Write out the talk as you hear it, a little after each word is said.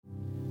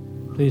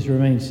Please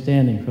remain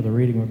standing for the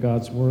reading of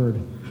God's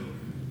Word.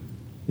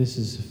 This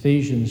is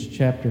Ephesians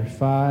chapter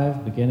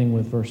 5, beginning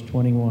with verse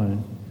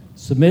 21.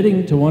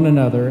 Submitting to one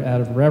another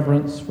out of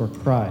reverence for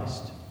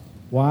Christ.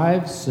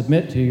 Wives,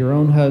 submit to your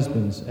own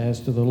husbands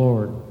as to the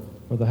Lord.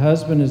 For the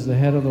husband is the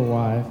head of the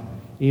wife,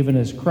 even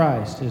as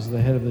Christ is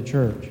the head of the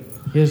church,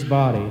 his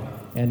body,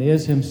 and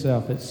is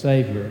himself its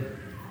Savior.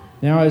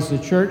 Now as the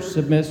church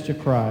submits to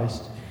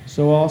Christ,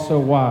 so also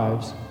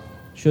wives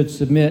should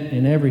submit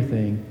in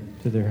everything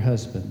to their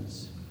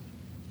husbands.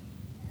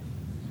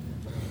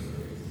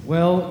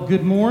 Well,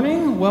 good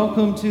morning.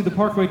 Welcome to the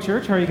Parkway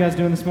Church. How are you guys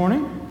doing this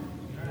morning?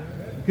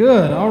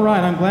 Good. All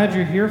right. I'm glad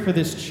you're here for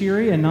this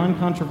cheery and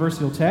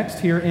non-controversial text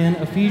here in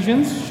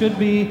Ephesians. Should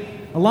be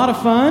a lot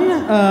of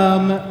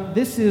fun.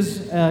 This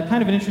is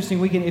kind of an interesting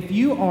weekend. If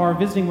you are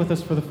visiting with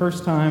us for the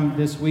first time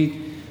this week,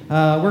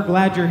 we're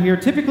glad you're here.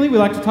 Typically, we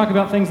like to talk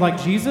about things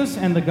like Jesus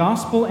and the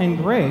gospel and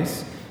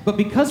grace. But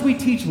because we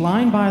teach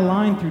line by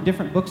line through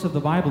different books of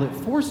the Bible, it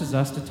forces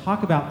us to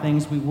talk about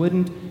things we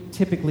wouldn't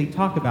typically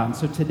talk about. And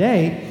so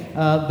today,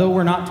 though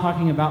we're not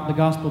talking about the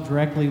gospel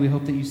directly, we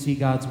hope that you see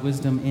God's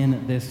wisdom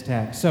in this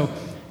text. So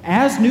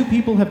as new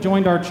people have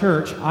joined our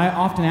church, I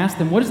often ask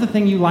them, what is the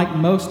thing you like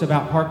most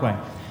about Parkway?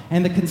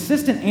 And the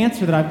consistent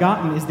answer that I've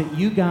gotten is that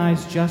you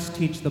guys just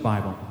teach the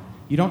Bible.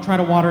 You don't try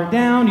to water it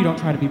down. You don't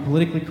try to be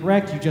politically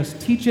correct. You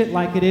just teach it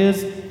like it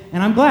is.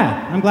 And I'm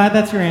glad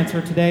that's your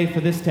answer today for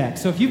this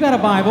text. So if you've got a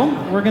Bible,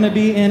 we're going to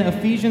be in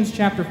Ephesians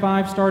chapter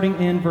 5,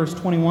 starting in verse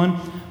 21.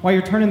 While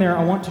you're turning there,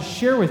 I want to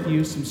share with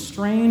you some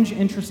strange,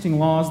 interesting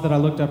laws that I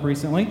looked up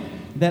recently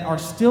that are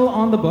still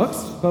on the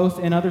books, both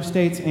in other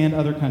states and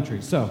other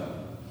countries. So,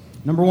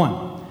 number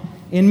one,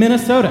 in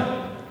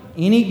Minnesota,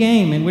 any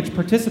game in which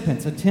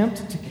participants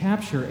attempt to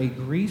capture a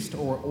greased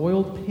or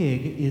oiled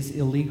pig is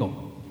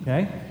illegal.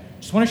 Okay?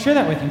 Just want to share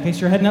that with you in case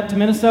you're heading up to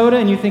Minnesota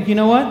and you think, you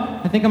know what?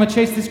 I think I'm going to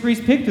chase this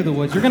greased pig through the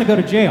woods. You're going to go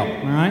to jail,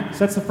 all right? So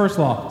that's the first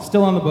law,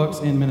 still on the books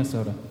in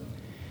Minnesota.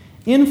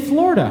 In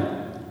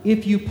Florida,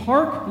 if you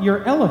park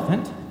your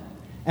elephant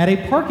at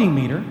a parking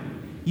meter,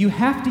 you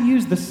have to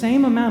use the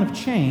same amount of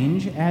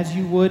change as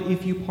you would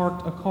if you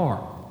parked a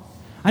car.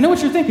 I know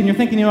what you're thinking. You're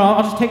thinking,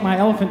 I'll just take my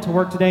elephant to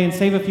work today and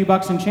save a few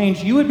bucks in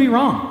change. You would be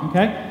wrong,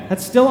 okay?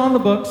 That's still on the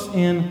books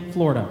in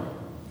Florida.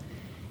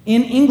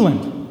 In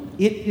England,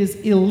 it is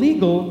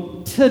illegal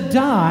to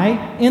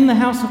die in the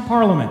House of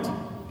Parliament,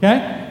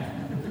 okay?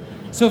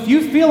 So if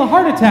you feel a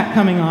heart attack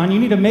coming on, you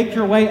need to make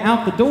your way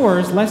out the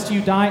doors lest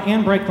you die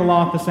and break the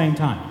law at the same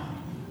time.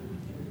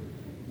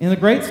 In the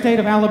great state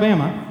of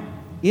Alabama,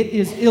 it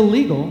is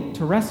illegal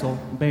to wrestle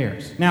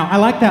bears. Now, I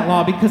like that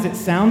law because it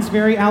sounds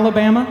very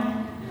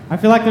Alabama. I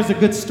feel like there's a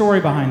good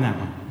story behind that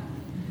one.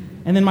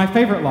 And then my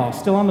favorite law,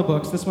 still on the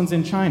books, this one's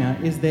in China,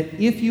 is that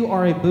if you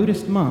are a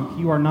Buddhist monk,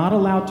 you are not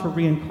allowed to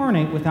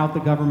reincarnate without the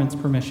government's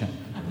permission.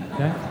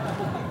 Okay?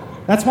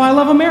 That's why I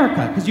love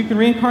America, because you can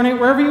reincarnate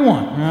wherever you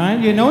want, all right?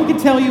 No one can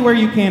tell you where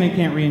you can and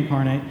can't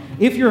reincarnate.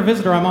 If you're a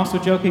visitor, I'm also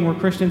joking, we're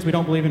Christians, we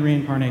don't believe in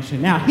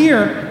reincarnation. Now,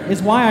 here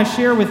is why I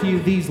share with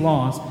you these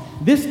laws.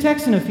 This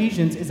text in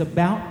Ephesians is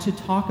about to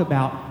talk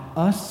about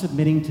us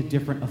submitting to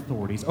different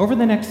authorities. Over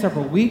the next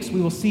several weeks,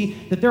 we will see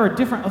that there are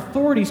different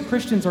authorities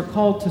Christians are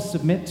called to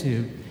submit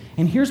to.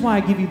 And here's why I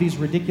give you these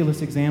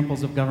ridiculous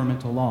examples of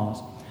governmental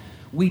laws.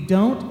 We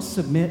don't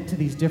submit to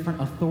these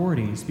different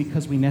authorities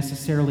because we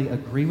necessarily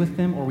agree with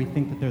them or we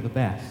think that they're the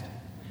best.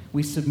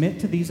 We submit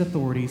to these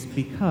authorities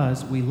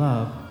because we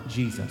love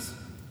Jesus.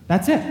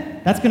 That's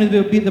it. That's going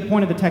to be the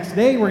point of the text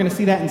today. We're going to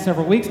see that in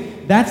several weeks.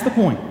 That's the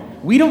point.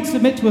 We don't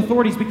submit to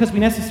authorities because we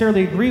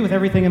necessarily agree with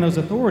everything in those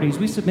authorities.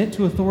 We submit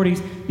to authorities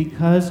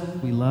because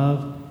we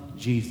love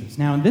Jesus.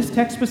 Now, in this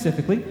text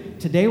specifically,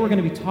 today we're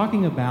going to be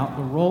talking about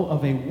the role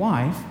of a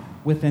wife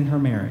within her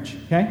marriage,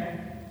 okay?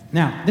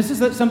 Now, this is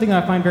something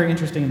that I find very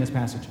interesting in this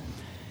passage.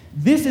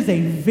 This is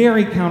a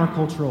very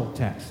countercultural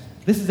text.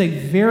 This is a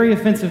very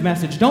offensive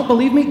message. Don't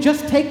believe me?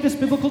 Just take this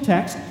biblical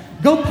text,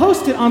 go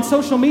post it on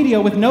social media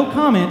with no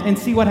comment, and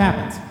see what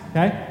happens,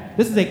 okay?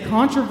 This is a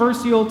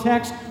controversial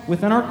text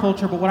within our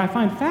culture, but what I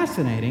find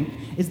fascinating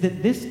is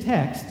that this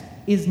text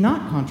is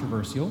not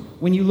controversial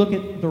when you look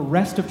at the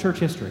rest of church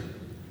history.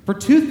 For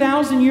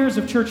 2,000 years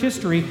of church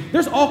history,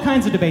 there's all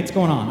kinds of debates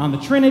going on the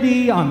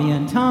Trinity, on the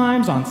end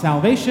times, on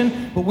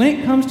salvation, but when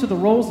it comes to the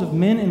roles of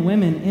men and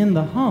women in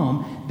the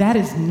home, that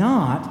is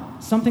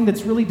not something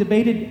that's really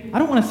debated, I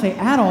don't want to say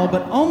at all,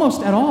 but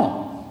almost at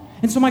all.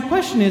 And so my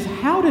question is,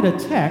 how did a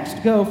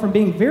text go from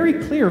being very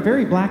clear,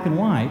 very black and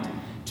white,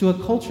 to a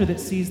culture that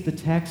sees the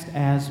text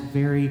as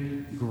very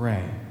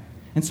gray?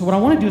 And so what I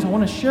want to do is I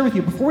want to share with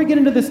you, before we get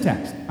into this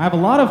text, I have a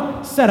lot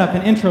of setup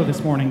and intro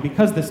this morning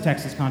because this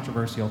text is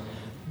controversial.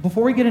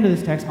 Before we get into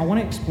this text, I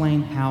want to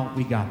explain how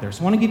we got there.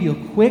 So I want to give you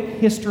a quick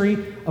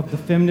history of the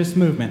feminist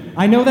movement.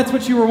 I know that's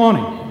what you were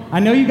wanting. I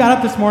know you got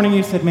up this morning and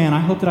you said, man, I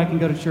hope that I can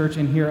go to church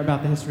and hear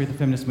about the history of the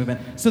feminist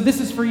movement. So this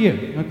is for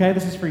you, okay?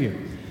 This is for you.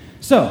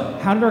 So,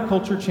 how did our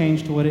culture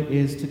change to what it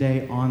is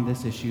today on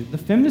this issue? The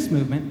feminist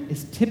movement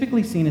is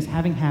typically seen as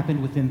having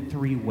happened within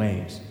 3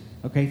 waves.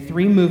 Okay,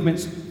 3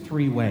 movements,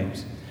 3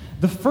 waves.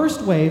 The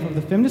first wave of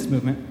the feminist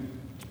movement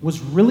was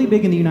really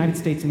big in the United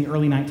States in the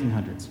early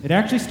 1900s. It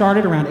actually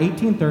started around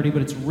 1830,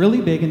 but it's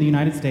really big in the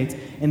United States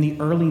in the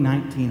early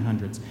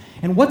 1900s.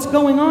 And what's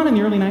going on in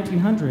the early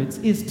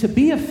 1900s is to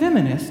be a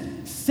feminist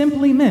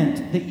simply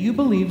meant that you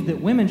believed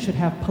that women should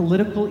have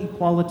political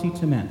equality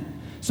to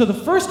men. So the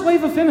first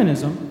wave of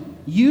feminism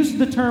used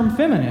the term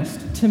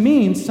feminist to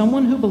mean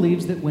someone who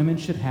believes that women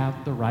should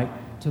have the right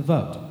to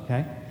vote,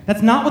 okay?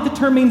 That's not what the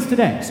term means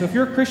today. So if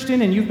you're a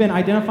Christian and you've been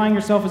identifying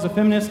yourself as a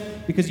feminist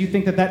because you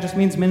think that that just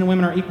means men and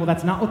women are equal,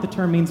 that's not what the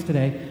term means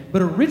today.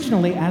 But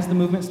originally, as the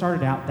movement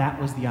started out,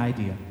 that was the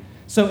idea.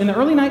 So in the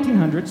early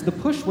 1900s, the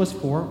push was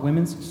for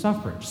women's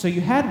suffrage. So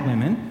you had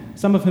women,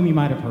 some of whom you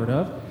might have heard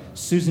of,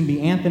 Susan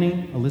B.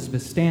 Anthony,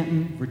 Elizabeth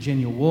Stanton,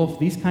 Virginia Woolf,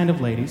 these kind of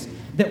ladies,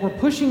 that were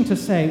pushing to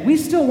say, we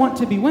still want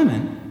to be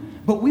women,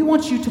 but we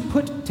want you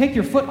to take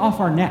your foot off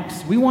our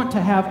necks. We want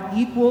to have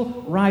equal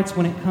rights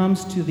when it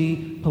comes to the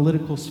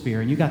political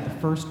sphere. And you got the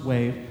first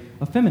wave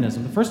of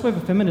feminism. The first wave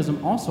of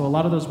feminism also, a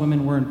lot of those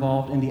women were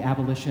involved in the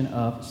abolition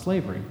of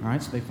slavery. All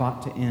right, so they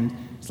fought to end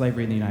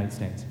slavery in the United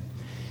States.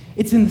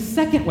 It's in the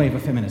second wave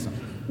of feminism,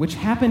 which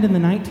happened in the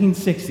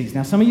 1960s.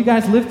 Now, some of you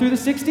guys lived through the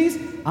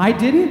 60s. I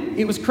didn't.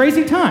 It was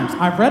crazy times.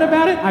 I've read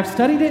about it. I've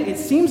studied it. It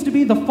seems to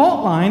be the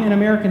fault line in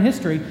American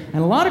history,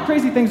 and a lot of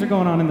crazy things are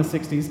going on in the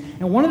 60s.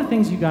 And one of the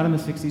things you got in the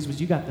 60s was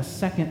you got the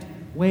second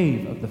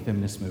wave of the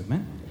feminist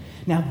movement.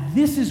 Now,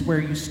 this is where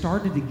you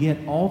started to get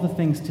all the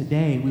things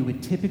today we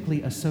would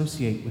typically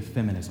associate with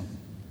feminism.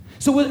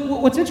 So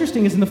what's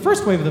interesting is in the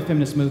first wave of the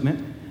feminist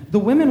movement, the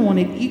women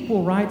wanted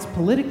equal rights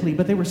politically,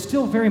 but they were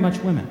still very much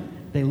women.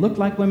 They looked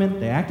like women,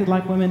 they acted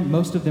like women,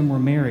 most of them were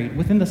married.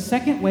 Within the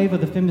second wave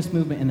of the feminist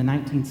movement in the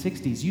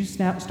 1960s, you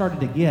started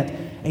to get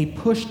a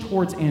push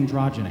towards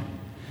androgyny.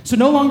 So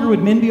no longer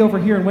would men be over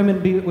here and women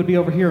would be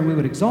over here and we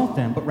would exalt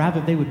them, but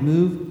rather they would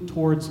move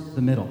towards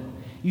the middle.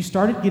 You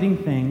started getting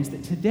things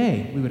that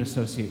today we would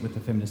associate with the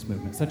feminist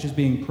movement, such as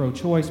being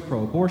pro-choice,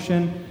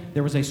 pro-abortion.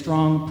 There was a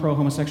strong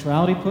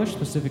pro-homosexuality push,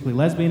 specifically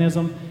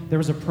lesbianism. There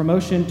was a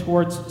promotion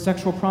towards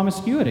sexual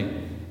promiscuity.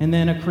 And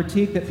then a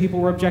critique that people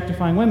were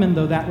objectifying women,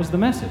 though that was the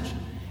message.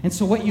 And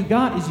so what you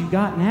got is you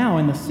got now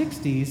in the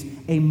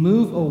 60s a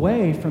move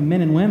away from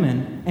men and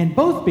women, and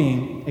both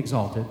being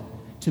exalted,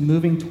 to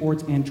moving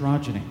towards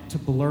androgyny, to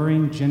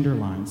blurring gender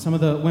lines. Some of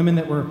the women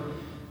that were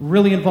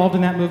really involved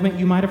in that movement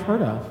you might have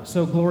heard of.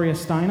 So Gloria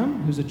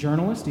Steinem, who's a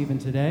journalist even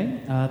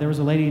today. There was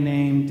a lady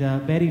named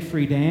Betty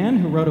Friedan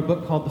who wrote a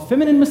book called The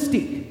Feminine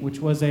Mystique, which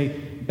was a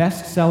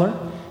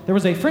bestseller. There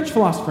was a French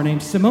philosopher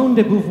named Simone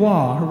de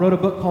Beauvoir who wrote a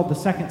book called The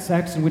Second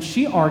Sex, in which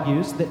she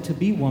argues that to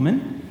be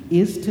woman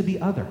is to be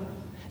other.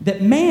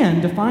 That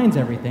man defines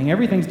everything.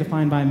 Everything's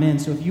defined by men.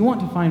 So if you want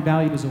to find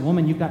value as a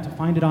woman, you've got to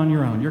find it on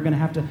your own. You're going to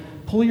have to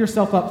pull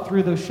yourself up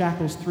through those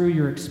shackles, through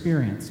your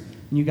experience.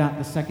 And you got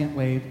the second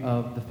wave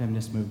of the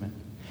feminist movement.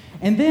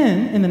 And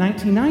then in the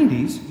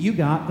 1990s, you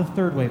got the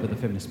third wave of the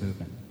feminist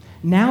movement.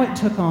 Now it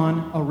took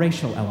on a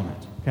racial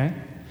element, okay?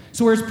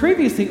 So whereas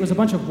previously it was a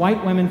bunch of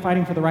white women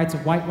fighting for the rights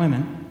of white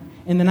women,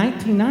 in the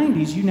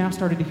 1990s, you now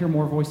started to hear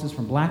more voices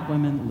from black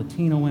women,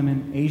 Latino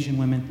women, Asian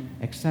women,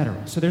 etc.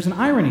 So there's an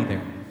irony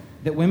there,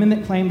 that women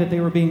that claimed that they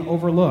were being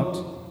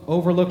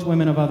overlooked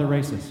women of other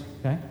races,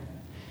 okay?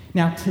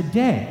 Now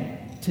today,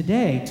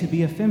 to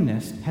be a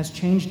feminist has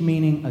changed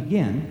meaning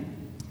again.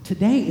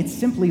 Today, it's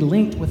simply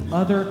linked with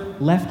other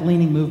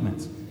left-leaning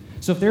movements.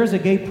 So if there is a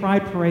gay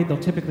pride parade,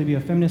 there'll typically be a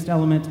feminist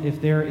element.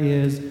 If there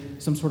is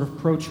some sort of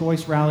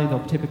pro-choice rally,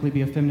 there'll typically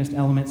be a feminist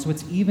element. So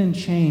it's even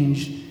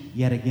changed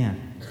yet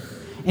again.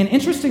 And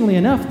interestingly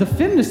enough, the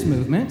feminist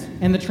movement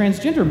and the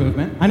transgender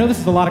movement, I know this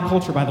is a lot of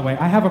culture, by the way.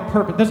 I have a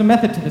purpose. There's a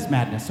method to this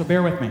madness, so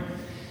bear with me.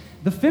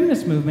 The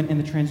feminist movement and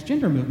the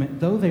transgender movement,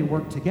 though they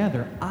work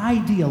together,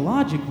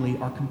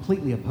 ideologically are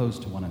completely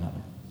opposed to one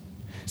another.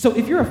 So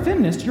if you're a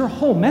feminist, your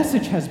whole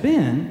message has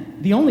been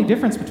the only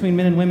difference between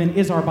men and women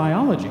is our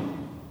biology.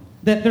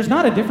 That there's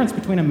not a difference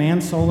between a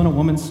man's soul and a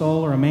woman's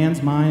soul, or a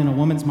man's mind and a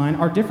woman's mind.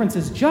 Our difference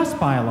is just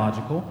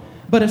biological,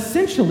 but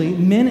essentially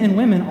men and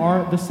women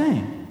are the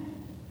same.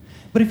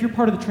 But if you're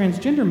part of the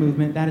transgender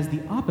movement, that is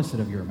the opposite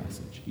of your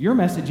message. Your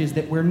message is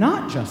that we're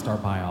not just our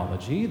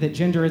biology, that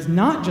gender is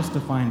not just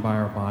defined by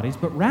our bodies,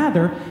 but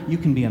rather you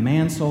can be a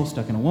man's soul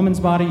stuck in a woman's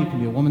body, you can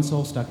be a woman's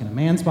soul stuck in a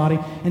man's body.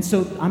 And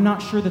so I'm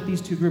not sure that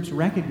these two groups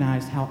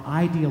recognize how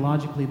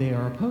ideologically they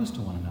are opposed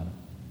to one another.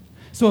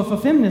 So if a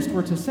feminist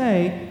were to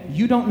say,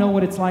 you don't know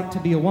what it's like to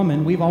be a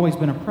woman, we've always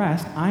been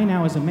oppressed, I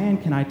now as a man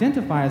can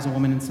identify as a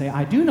woman and say,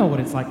 I do know what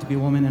it's like to be a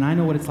woman, and I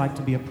know what it's like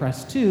to be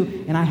oppressed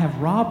too, and I have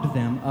robbed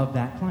them of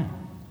that claim.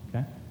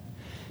 Okay?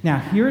 Now,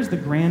 here's the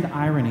grand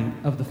irony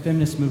of the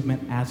feminist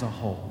movement as a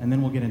whole, and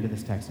then we'll get into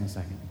this text in a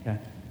second, okay?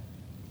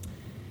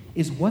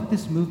 Is what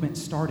this movement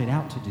started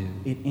out to do,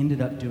 it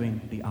ended up doing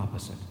the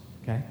opposite,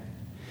 okay?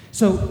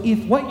 So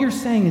if what you're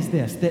saying is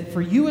this, that for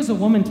you as a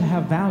woman to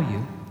have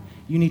value,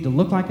 you need to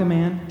look like a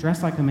man,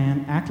 dress like a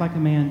man, act like a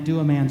man, do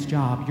a man's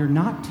job. You're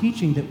not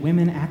teaching that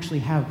women actually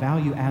have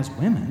value as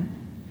women.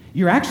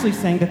 You're actually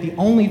saying that the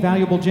only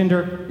valuable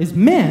gender is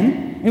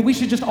men, and we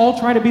should just all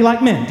try to be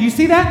like men. Do you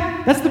see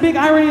that? That's the big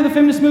irony of the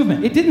feminist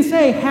movement. It didn't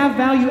say have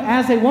value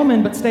as a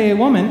woman but stay a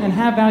woman, and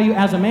have value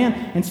as a man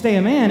and stay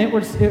a man.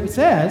 It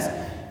says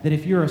that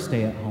if you're a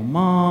stay-at-home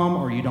mom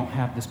or you don't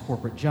have this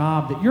corporate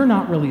job, that you're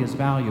not really as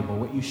valuable.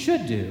 What you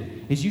should do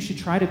is you should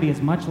try to be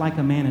as much like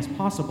a man as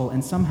possible,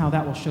 and somehow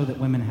that will show that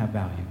women have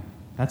value.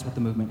 That's what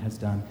the movement has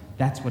done.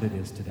 That's what it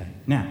is today.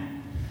 Now,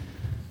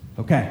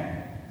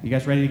 okay, you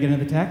guys ready to get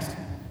into the text?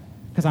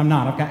 Because I'm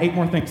not. I've got 8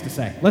 more things to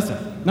say.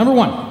 Listen, number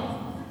 1.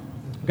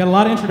 We've got a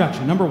lot of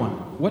introduction. Number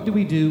 1, what do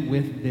we do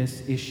with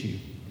this issue?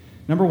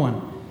 Number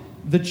 1,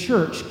 the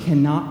church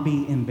cannot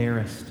be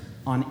embarrassed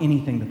on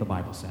anything that the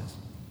Bible says.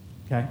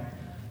 Okay?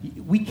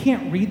 We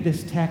can't read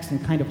this text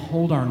and kind of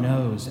hold our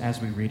nose as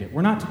we read it.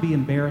 We're not to be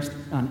embarrassed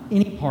on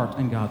any part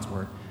in God's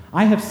Word.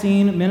 I have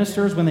seen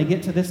ministers, when they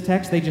get to this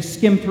text, they just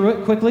skim through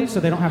it quickly so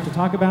they don't have to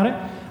talk about it.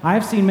 I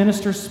have seen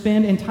ministers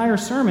spend entire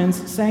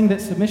sermons saying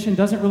that submission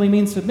doesn't really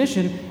mean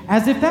submission,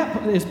 as if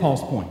that is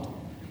Paul's point.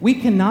 We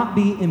cannot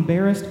be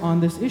embarrassed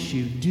on this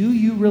issue. Do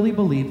you really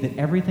believe that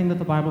everything that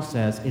the Bible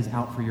says is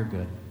out for your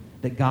good?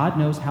 That God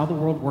knows how the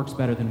world works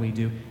better than we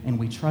do, and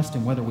we trust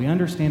Him whether we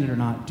understand it or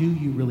not? Do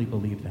you really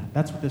believe that?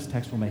 That's what this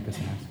text will make us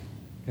ask.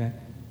 Okay?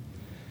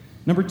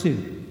 Number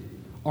 2.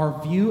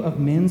 Our view of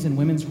men's and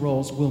women's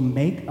roles will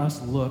make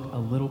us look a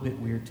little bit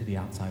weird to the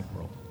outside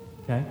world,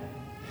 okay?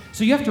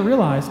 So you have to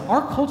realize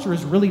our culture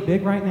is really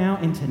big right now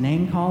into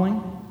name-calling,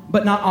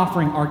 but not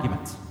offering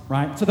arguments,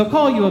 right? So they'll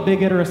call you a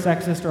bigot or a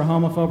sexist or a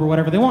homophobe or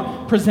whatever. They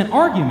won't present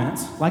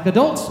arguments like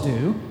adults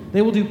do.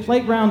 They will do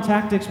playground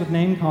tactics with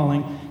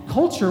name-calling.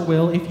 Culture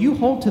will, if you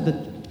hold to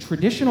the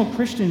traditional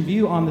Christian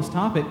view on this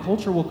topic,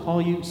 culture will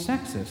call you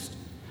sexist.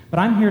 But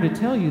I'm here to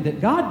tell you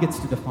that God gets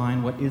to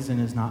define what is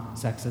and is not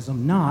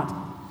sexism,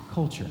 not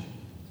culture.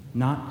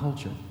 Not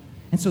culture.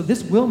 And so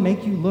this will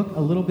make you look a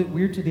little bit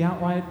weird to the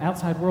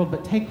outside world,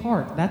 but take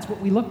heart. That's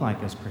what we look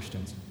like as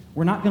Christians.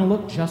 We're not going to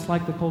look just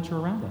like the culture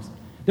around us.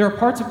 There are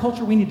parts of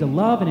culture we need to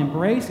love and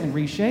embrace and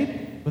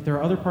reshape, but there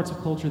are other parts of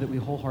culture that we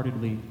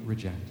wholeheartedly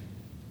reject.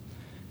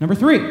 Number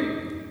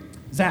 3,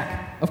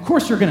 Zach, of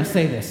course you're going to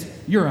say this.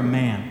 You're a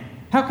man.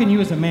 How can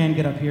you as a man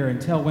get up here and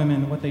tell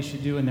women what they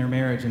should do in their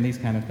marriage and these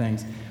kind of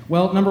things?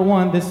 Well, number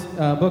 1, this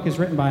book is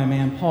written by a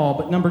man, Paul.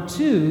 But number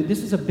 2, this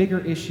is a bigger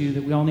issue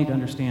that we all need to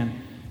understand.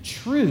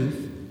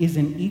 Truth is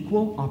an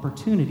equal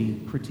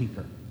opportunity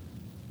critiquer.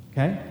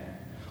 Okay?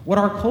 What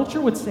our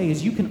culture would say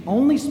is you can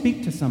only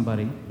speak to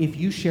somebody if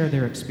you share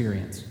their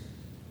experience.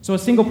 So a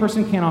single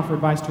person can't offer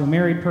advice to a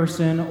married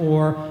person,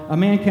 or a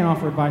man can't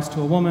offer advice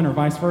to a woman, or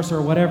vice versa,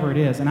 or whatever it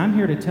is. And I'm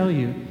here to tell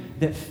you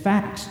that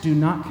facts do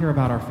not care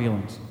about our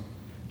feelings.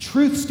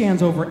 Truth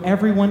stands over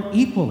everyone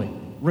equally,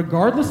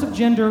 regardless of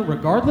gender,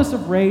 regardless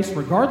of race,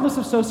 regardless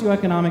of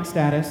socioeconomic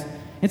status.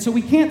 And so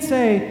we can't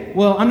say,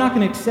 well, I'm not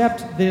going to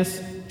accept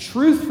this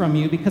truth from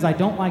you because I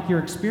don't like your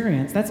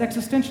experience. That's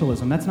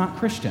existentialism. That's not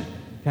Christian,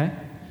 okay?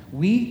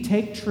 We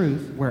take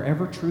truth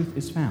wherever truth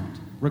is found,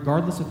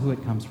 regardless of who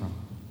it comes from,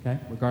 okay?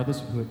 Regardless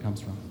of who it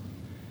comes from.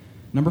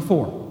 Number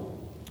 4,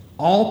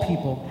 all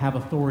people have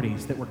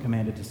authorities that we're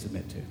commanded to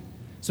submit to.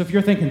 So if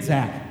you're thinking,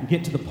 Zach,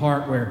 get to the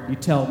part where you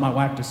tell my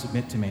wife to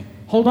submit to me.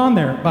 Hold on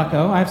there,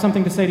 bucko. I have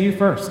something to say to you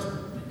first.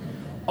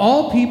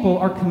 All people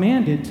are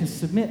commanded to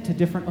submit to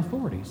different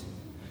authorities.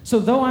 So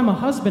though I'm a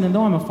husband and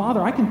though I'm a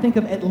father, I can think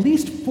of at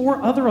least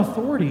 4 other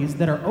authorities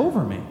that are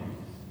over me.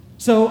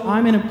 So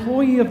I'm an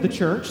employee of the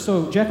church,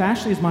 so Jeff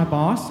Ashley is my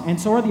boss, and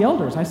so are the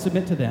elders. I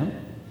submit to them.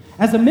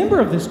 As a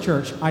member of this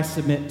church, I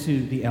submit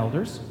to the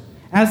elders.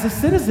 As a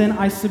citizen,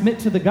 I submit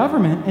to the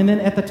government, and then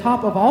at the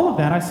top of all of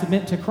that, I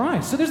submit to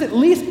Christ. So there's at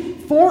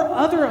least 4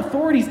 other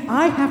authorities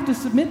I have to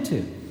submit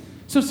to.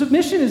 So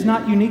submission is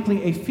not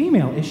uniquely a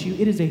female issue,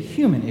 it is a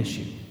human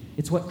issue.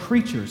 It's what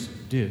creatures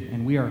do,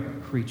 and we are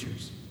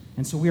creatures.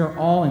 And so we are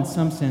all, in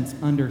some sense,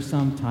 under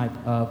some type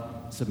of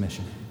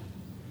submission.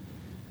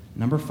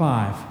 Number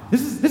 5.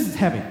 This is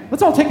heavy.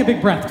 Let's all take a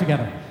big breath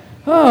together.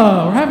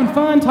 Oh, we're having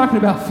fun talking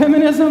about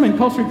feminism and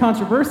culturally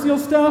controversial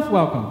stuff.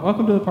 Welcome.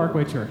 Welcome to the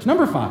Parkway Church.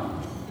 Number 5.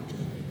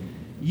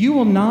 You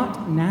will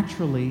not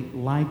naturally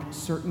like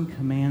certain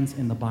commands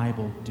in the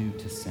Bible due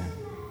to sin.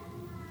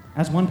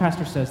 As one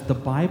pastor says, the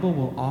Bible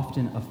will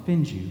often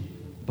offend you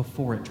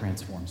before it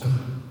transforms you.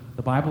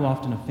 The Bible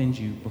often offends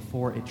you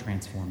before it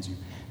transforms you.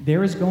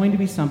 There is going to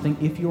be something,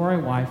 if you are a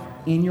wife,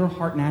 in your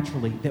heart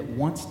naturally that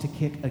wants to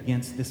kick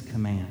against this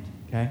command,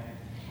 okay?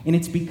 And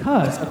it's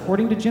because,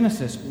 according to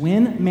Genesis,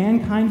 when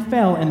mankind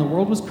fell and the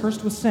world was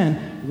cursed with sin,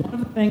 one of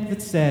the things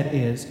that's said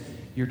is,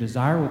 your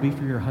desire will be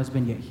for your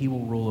husband, yet he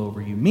will rule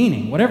over you.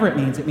 Meaning, whatever it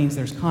means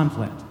there's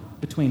conflict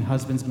between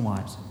husbands and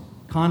wives.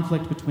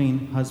 Conflict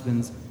between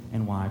husbands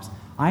and wives.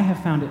 I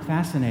have found it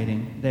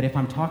fascinating that if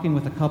I'm talking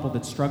with a couple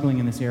that's struggling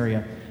in this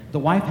area, the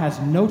wife has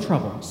no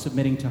trouble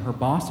submitting to her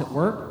boss at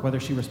work, whether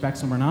she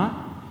respects him or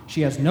not.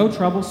 She has no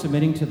trouble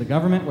submitting to the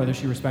government, whether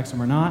she respects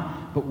him or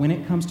not. But when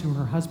it comes to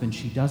her husband,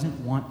 she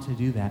doesn't want to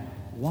do that.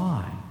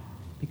 Why?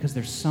 Because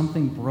there's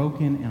something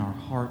broken in our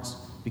hearts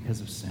because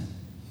of sin.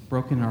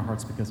 Broken in our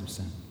hearts because of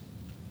sin.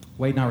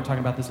 Wade and I were talking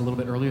about this a little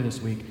bit earlier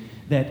this week,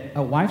 that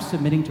a wife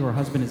submitting to her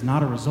husband is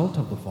not a result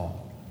of the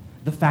fall.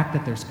 The fact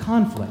that there's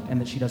conflict and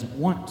that she doesn't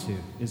want to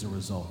is a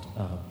result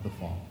of the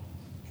fall.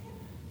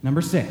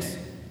 Number 6,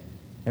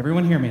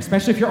 everyone hear me,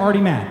 especially if you're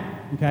already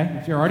mad, okay?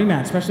 If you're already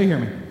mad, especially hear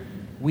me.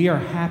 We are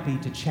happy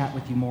to chat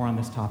with you more on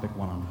this topic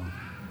one-on-one.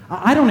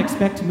 I don't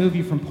expect to move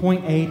you from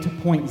point A to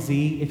point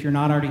Z if you're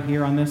not already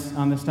here on this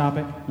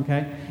topic,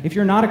 okay? If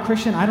you're not a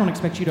Christian, I don't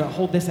expect you to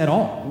hold this at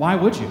all. Why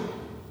would you?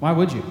 Why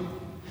would you?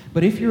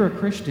 But if you're a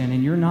Christian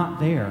and you're not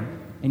there,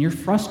 and you're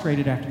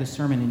frustrated after the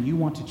sermon and you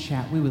want to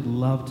chat, we would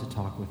love to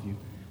talk with you.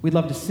 We'd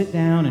love to sit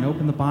down and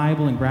open the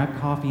Bible and grab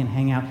coffee and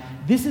hang out.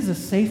 This is a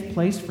safe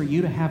place for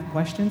you to have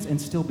questions and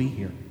still be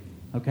here,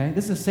 okay?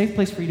 This is a safe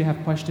place for you to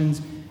have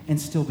questions and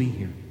still be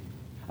here.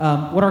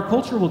 What our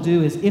culture will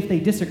do is if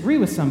they disagree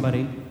with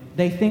somebody,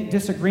 they think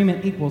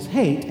disagreement equals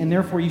hate, and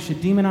therefore you should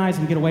demonize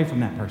and get away from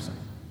that person.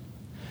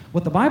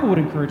 What the Bible would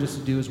encourage us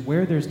to do is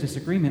where there's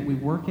disagreement, we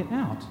work it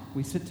out.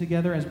 We sit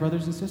together as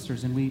brothers and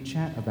sisters and we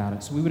chat about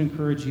it. So we would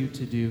encourage you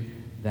to do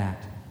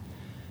that.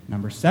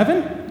 Number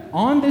 7,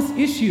 on this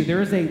issue,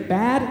 there is a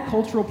bad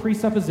cultural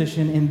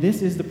presupposition, and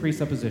this is the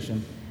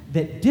presupposition,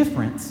 that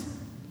difference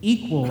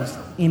equals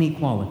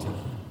inequality.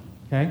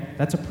 Okay?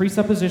 That's a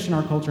presupposition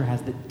our culture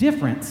has, that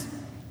difference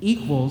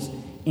equals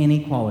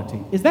inequality.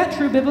 Is that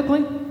true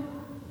biblically?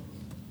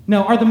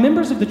 No. Are the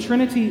members of the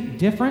Trinity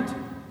different?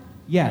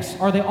 Yes.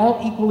 Are they all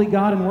equally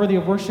God and worthy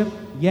of worship?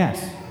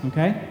 Yes.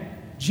 Okay?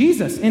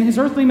 Jesus, in his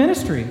earthly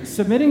ministry,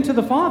 submitting to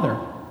the Father,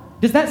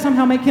 does that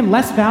somehow make him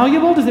less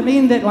valuable? Does it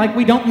mean that, like,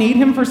 we don't need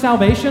him for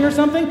salvation or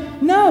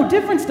something? No,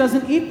 difference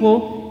doesn't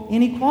equal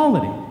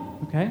inequality.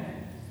 Okay?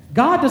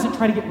 God doesn't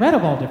try to get rid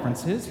of all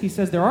differences. He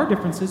says there are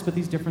differences, but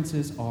these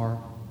differences are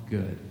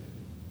good.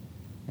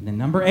 And then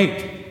number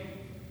 8,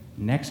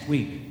 next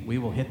week, we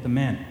will hit the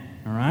men.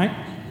 All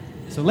right?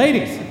 So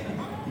ladies,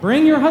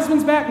 bring your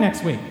husbands back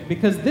next week,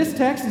 because this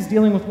text is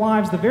dealing with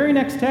wives. The very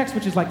next text,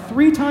 which is like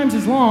 3 times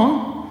as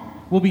long,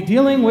 will be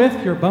dealing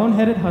with your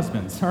boneheaded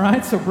husbands. All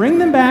right? So bring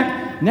them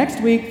back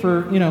next week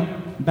for,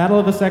 Battle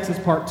of the Sexes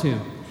Part 2.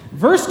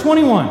 Verse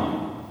 21.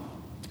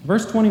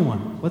 Verse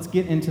 21. Let's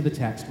get into the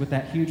text with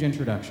that huge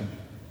introduction.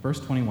 Verse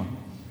 21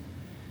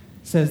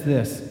 says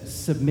this: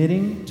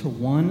 submitting to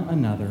one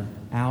another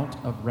out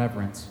of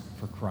reverence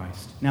for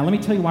Christ. Now, let me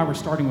tell you why we're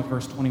starting with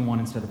verse 21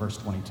 instead of verse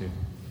 22.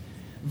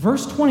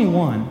 Verse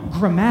 21,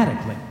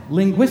 grammatically,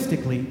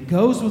 linguistically,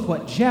 goes with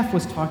what Jeff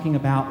was talking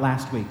about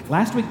last week.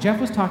 Last week,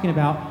 Jeff was talking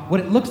about what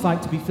it looks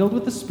like to be filled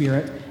with the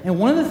Spirit, and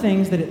one of the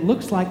things that it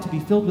looks like to be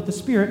filled with the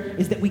Spirit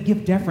is that we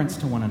give deference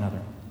to one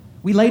another.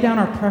 We lay down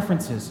our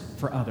preferences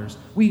for others.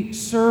 We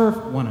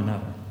serve one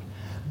another.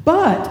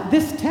 But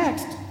this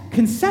text,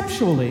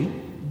 conceptually,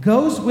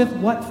 goes with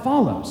what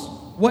follows.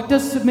 What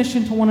does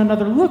submission to one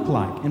another look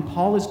like? And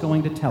Paul is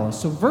going to tell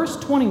us. So verse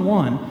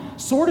 21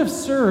 sort of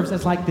serves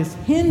as like this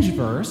hinge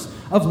verse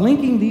of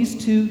linking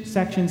these 2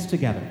 sections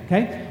together,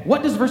 okay?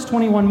 What does verse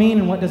 21 mean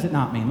and what does it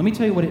not mean? Let me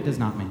tell you what it does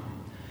not mean.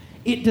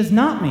 It does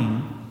not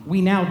mean we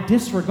now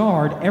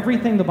disregard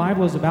everything the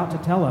Bible is about to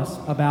tell us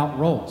about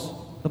roles.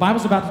 The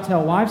Bible's about to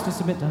tell wives to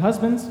submit to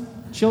husbands,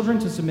 children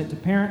to submit to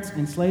parents,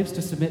 and slaves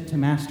to submit to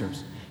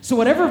masters. So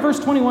whatever verse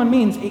 21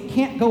 means, it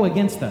can't go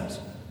against those.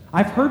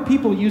 I've heard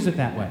people use it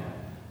that way.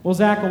 Well,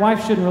 Zach, a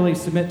wife shouldn't really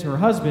submit to her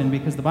husband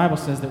because the Bible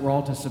says that we're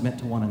all to submit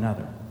to one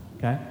another,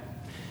 okay?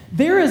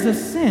 There is a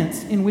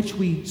sense in which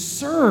we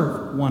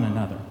serve one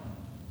another,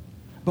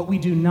 but we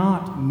do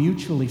not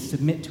mutually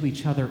submit to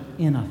each other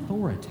in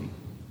authority.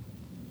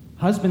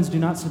 Husbands do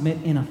not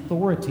submit in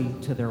authority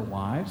to their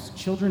wives.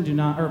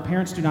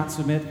 Parents do not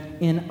submit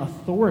in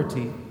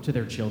authority to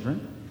their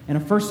children. In a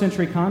first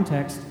century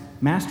context,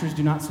 masters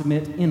do not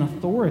submit in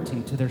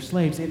authority to their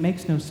slaves. It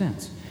makes no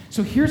sense.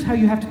 So here's how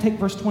you have to take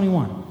verse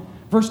 21.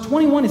 Verse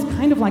 21 is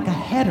kind of like a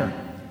header.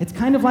 It's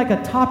kind of like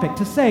a topic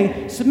to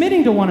say,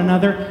 submitting to one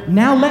another,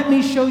 now let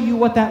me show you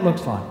what that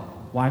looks like.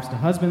 Wives to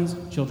husbands,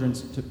 children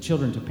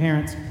to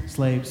parents,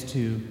 slaves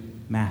to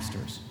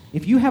masters.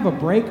 If you have a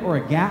break or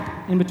a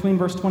gap in between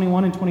verse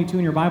 21 and 22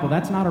 in your Bible,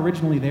 that's not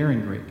originally there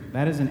in Greek.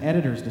 That is an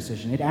editor's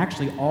decision. It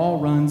actually all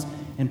runs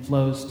and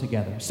flows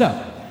together.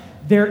 So,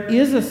 there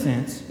is a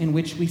sense in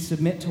which we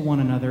submit to one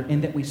another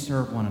and that we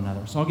serve one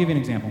another. So I'll give you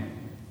an example.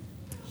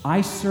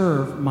 I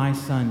serve my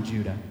son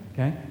Judah.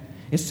 Okay?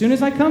 As soon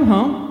as I come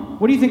home,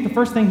 what do you think the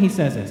first thing he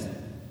says is?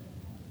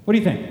 What do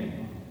you think?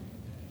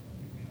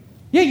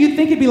 Yeah, you'd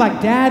think it'd be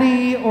like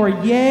daddy or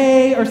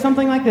yay or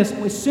something like this.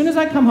 As soon as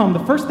I come home,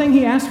 the first thing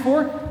he asks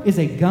for is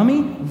a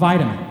gummy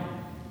vitamin.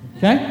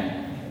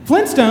 Okay?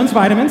 Flintstones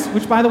vitamins,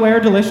 which by the way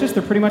are delicious,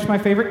 they're pretty much my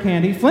favorite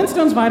candy.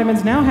 Flintstones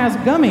vitamins now has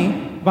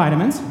gummy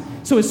vitamins.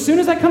 So as soon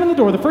as I come in the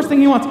door, the first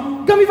thing he wants,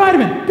 gummy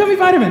vitamin, gummy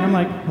vitamin. I'm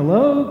like,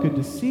 hello, good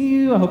to see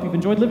you. I hope you've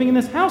enjoyed living in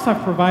this house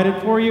I've provided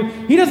for you.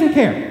 He doesn't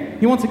care.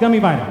 He wants a gummy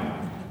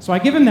vitamin. So I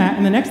give him that,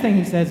 and the next thing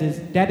he says is,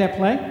 Dad,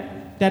 play?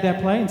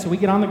 Dad, play? And so we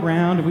get on the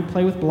ground, and we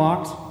play with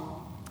blocks.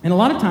 And a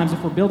lot of times,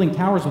 if we're building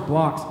towers with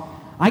blocks,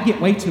 I get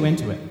way too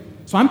into it.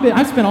 So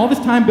I've spent all this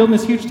time building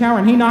this huge tower,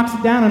 and he knocks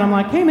it down, and I'm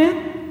like, hey,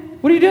 man,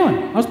 what are you doing?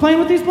 I was playing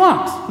with these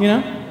blocks,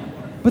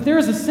 But there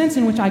is a sense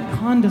in which I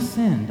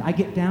condescend. I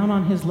get down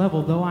on his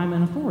level, though I'm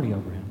in authority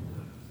over him.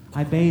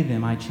 I bathe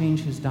him, I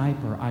change his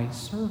diaper, I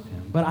serve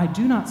him. But I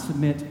do not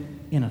submit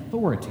in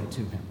authority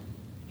to him.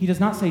 He does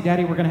not say,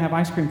 Daddy, we're going to have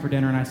ice cream for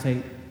dinner, and I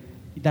say,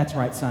 that's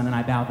right, son, and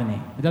I bow the knee.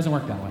 It doesn't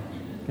work that way,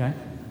 okay?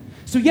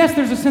 So yes,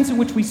 there's a sense in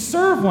which we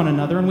serve one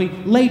another and we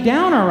lay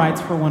down our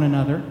rights for one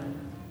another,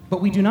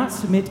 but we do not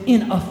submit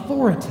in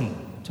authority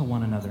to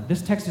one another.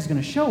 This text is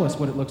going to show us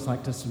what it looks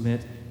like to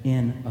submit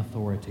in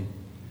authority.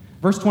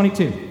 Verse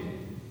 22.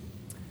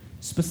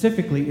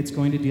 Specifically, it's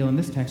going to deal in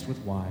this text with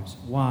wives.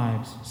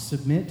 Wives,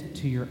 submit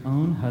to your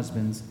own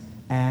husbands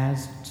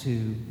as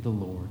to the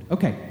Lord.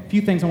 Okay, a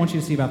few things I want you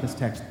to see about this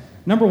text.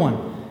 Number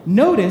one,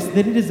 notice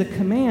that it is a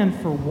command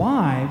for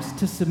wives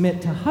to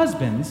submit to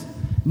husbands,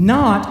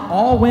 not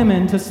all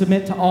women to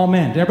submit to all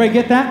men. Did everybody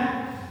get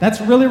that? That's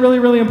really, really,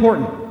 really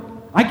important.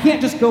 I can't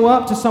just go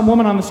up to some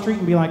woman on the street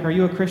and be like, are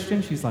you a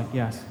Christian? She's like,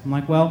 yes. I'm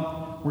like,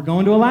 well, we're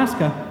going to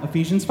Alaska,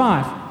 Ephesians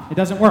 5. It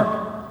doesn't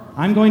work.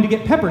 I'm going to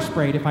get pepper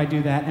sprayed if I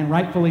do that, and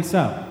rightfully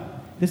so.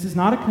 This is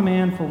not a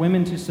command for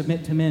women to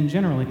submit to men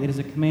generally. It is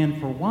a command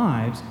for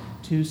wives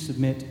to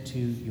submit to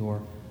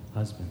your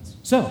husbands.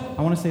 So,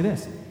 I want to say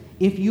this.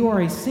 If you are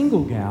a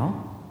single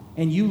gal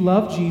and you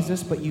love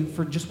Jesus, but you,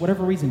 for just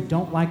whatever reason,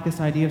 don't like this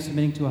idea of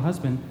submitting to a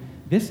husband,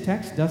 this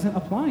text doesn't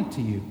apply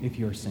to you if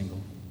you're single.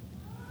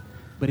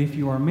 But if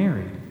you are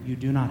married, you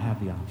do not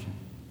have the option.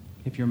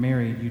 If you're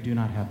married, you do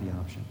not have the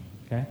option.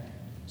 Okay?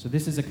 So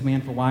this is a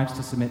command for wives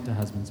to submit to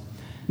husbands.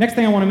 Next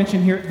thing I want to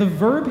mention here, the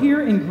verb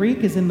here in Greek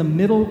is in the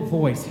middle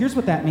voice. Here's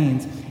what that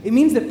means. It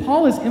means that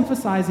Paul is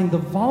emphasizing the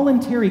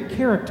voluntary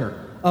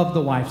character of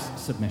the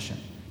wife's submission.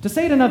 To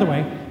say it another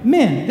way,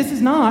 men, this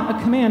is not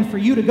a command for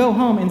you to go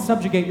home and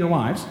subjugate your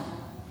wives.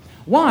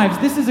 Wives,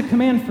 this is a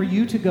command for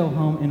you to go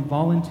home and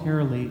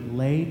voluntarily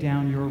lay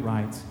down your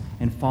rights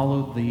and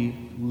follow the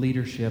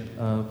leadership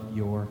of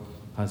your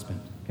husband.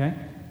 Okay?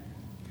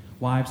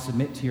 Wives,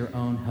 submit to your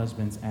own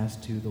husbands as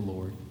to the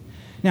Lord.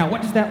 Now,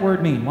 what does that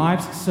word mean?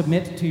 Wives,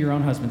 submit to your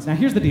own husbands. Now,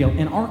 here's the deal.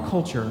 In our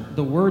culture,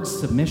 the word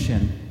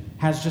submission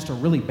has just a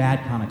really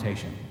bad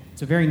connotation.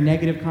 It's a very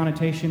negative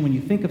connotation. When you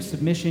think of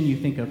submission, you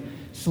think of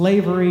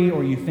slavery,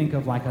 or you think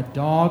of like a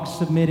dog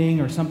submitting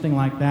or something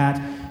like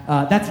that.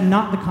 That's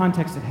not the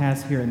context it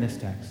has here in this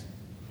text.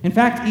 In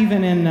fact,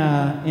 even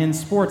in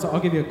sports,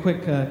 I'll give you a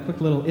quick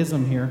little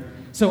ism here.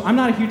 So I'm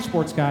not a huge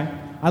sports guy.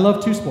 I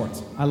love two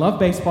sports. I love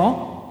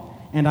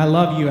baseball, and I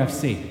love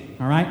UFC.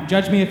 All right?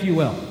 Judge me if you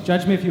will.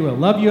 Judge me if you will.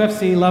 Love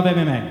UFC, love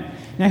MMA.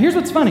 Now, here's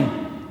what's funny.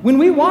 When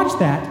we watch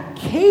that,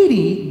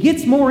 Katie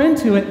gets more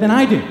into it than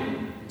I do.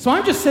 So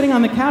I'm just sitting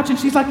on the couch, and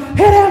she's like,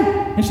 hit him!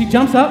 And she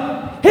jumps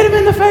up, hit him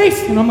in the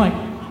face! And I'm like,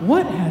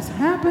 what has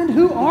happened?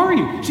 Who are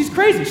you? She's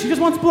crazy. She just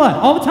wants blood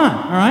all the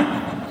time, all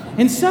right?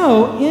 And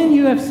so, in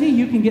UFC,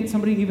 you can get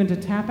somebody even to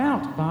tap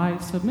out by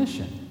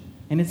submission.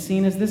 And it's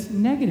seen as this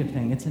negative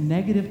thing. It's a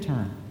negative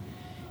term.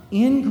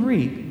 In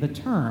Greek, the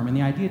term and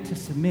the idea to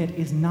submit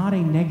is not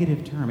a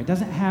negative term. It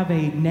doesn't have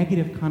a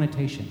negative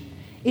connotation.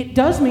 It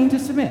does mean to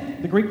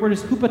submit. The Greek word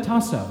is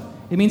hupotasso.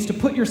 It means to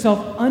put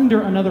yourself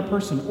under another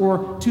person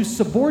or to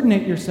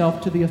subordinate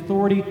yourself to the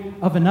authority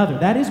of another.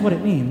 That is what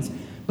it means,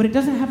 but it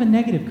doesn't have a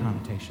negative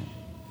connotation.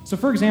 So,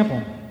 for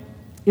example,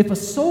 if a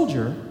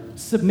soldier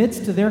submits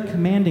to their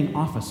commanding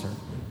officer,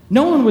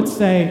 no one would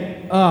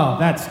say, oh,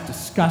 that's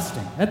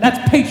disgusting.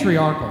 That's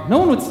patriarchal. No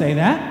one would say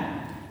that.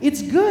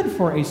 It's good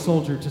for a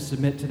soldier to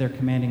submit to their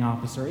commanding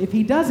officer. If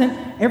he doesn't,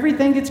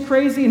 everything gets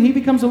crazy and he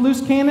becomes a loose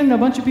cannon and a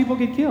bunch of people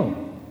get killed.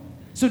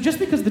 So just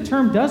because the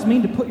term does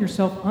mean to put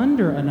yourself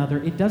under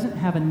another, it doesn't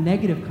have a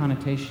negative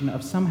connotation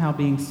of somehow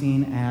being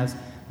seen as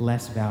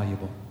less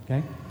valuable.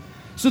 Okay?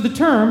 So the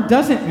term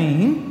doesn't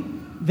mean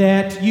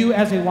that you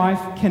as a wife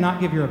cannot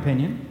give your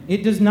opinion.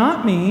 It does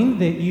not mean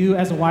that you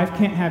as a wife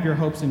can't have your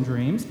hopes and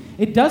dreams.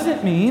 It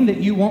doesn't mean that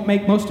you won't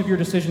make most of your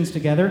decisions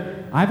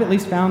together. I've at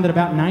least found that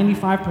about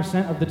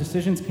 95% of the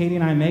decisions Katie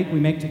and I make, we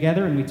make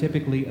together and we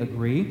typically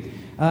agree.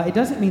 It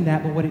doesn't mean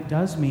that, but what it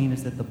does mean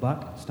is that the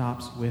buck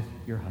stops with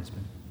your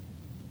husband.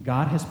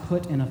 God has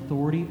put an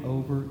authority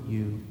over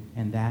you,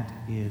 and that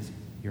is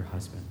your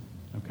husband.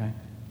 Okay?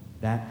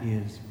 That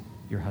is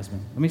your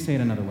husband. Let me say it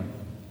another way.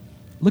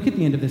 Look at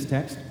the end of this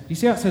text. Do you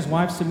see how it says,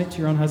 wives, submit to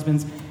your own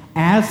husbands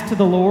as to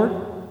the Lord?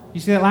 You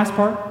see that last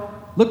part?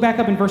 Look back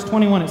up in verse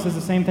 21. It says the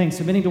same thing,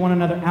 submitting to one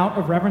another out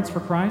of reverence for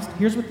Christ.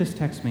 Here's what this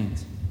text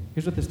means.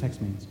 Here's what this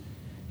text means.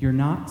 You're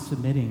not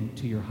submitting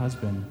to your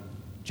husband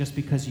just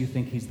because you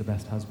think he's the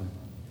best husband.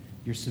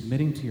 You're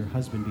submitting to your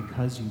husband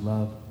because you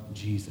love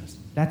Jesus.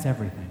 That's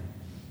everything.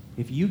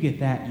 If you get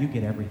that, you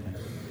get everything.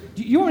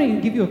 Do you want me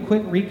to give you a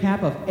quick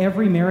recap of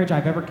every marriage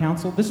I've ever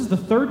counseled? This is the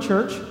third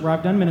church where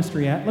I've done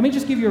ministry at. Let me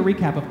just give you a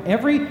recap of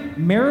every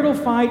marital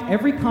fight,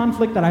 every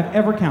conflict that I've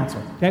ever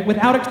counseled, okay?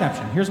 Without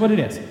exception. Here's what it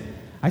is.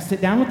 I sit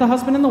down with the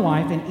husband and the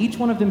wife, and each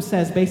one of them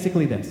says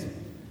basically this.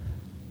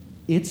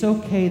 It's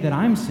okay that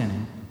I'm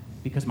sinning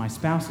because my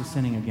spouse is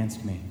sinning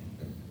against me.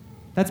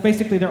 That's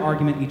basically their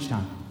argument each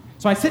time.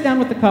 So I sit down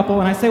with the couple,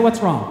 and I say, what's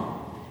wrong?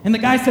 And the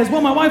guy says,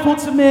 well, my wife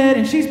won't submit,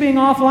 and she's being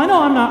awful. I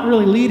know I'm not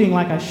really leading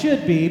like I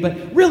should be,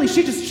 but really,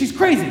 she's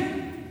crazy.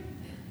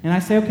 And I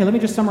say, okay, let me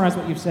just summarize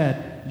what you've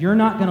said. You're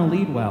not going to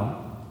lead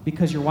well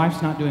because your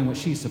wife's not doing what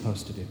she's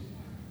supposed to do.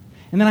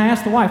 And then I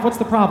ask the wife, what's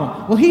the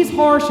problem? Well, he's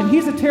harsh, and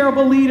he's a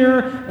terrible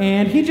leader,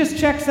 and he just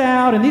checks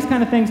out, and these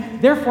kind of things.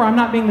 Therefore, I'm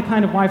not being the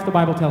kind of wife the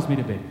Bible tells me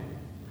to be.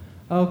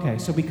 Okay,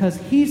 so because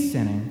he's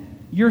sinning,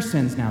 your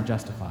sin's now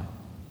justified.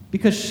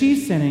 Because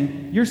she's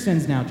sinning, your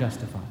sin's now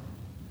justified.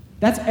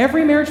 That's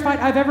every marriage fight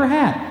I've ever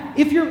had.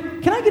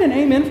 Can I get an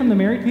amen from the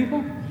married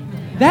people?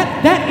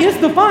 That is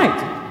the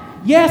fight.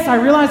 Yes, I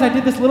realize I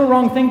did this little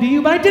wrong thing to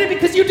you, but I did it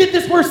because you did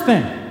this worse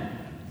thing.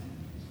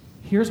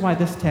 Here's why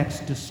this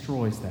text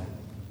destroys that.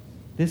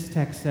 This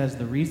text says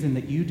the reason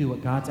that you do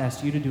what God's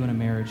asked you to do in a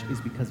marriage is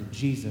because of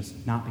Jesus,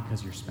 not because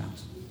of your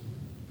spouse.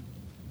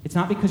 It's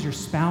not because your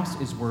spouse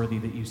is worthy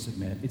that you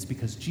submit. It's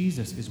because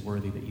Jesus is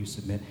worthy that you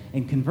submit.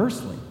 And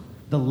conversely,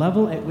 the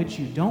level at which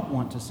you don't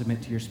want to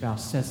submit to your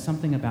spouse says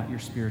something about your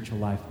spiritual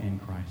life in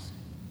Christ.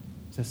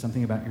 It says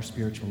something about your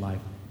spiritual life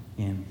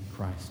in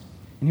Christ.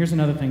 And here's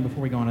another thing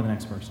before we go on to the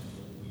next verse.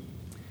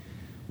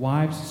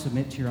 Wives,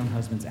 submit to your own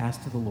husbands as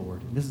to the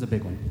Lord. This is a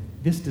big one.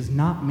 This does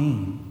not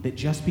mean that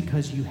just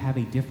because you have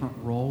a different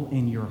role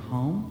in your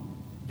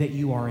home, that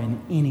you are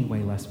in any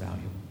way less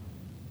valuable.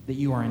 That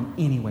you are in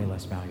any way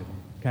less valuable,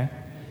 okay?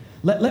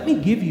 Let me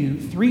give you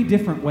 3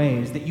 different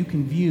ways that you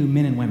can view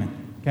men and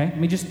women, okay?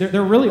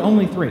 There are really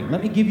only 3.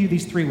 Let me give you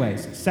these 3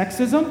 ways.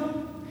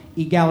 Sexism,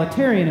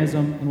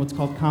 egalitarianism, and what's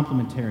called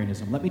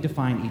complementarianism. Let me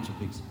define each of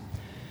these.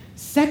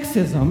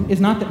 Sexism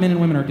is not that men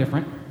and women are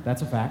different.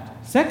 That's a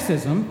fact.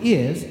 Sexism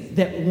is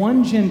that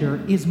one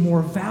gender is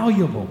more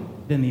valuable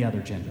than the other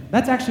gender.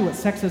 That's actually what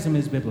sexism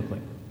is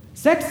biblically.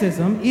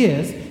 Sexism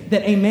is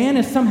that a man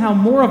is somehow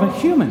more of a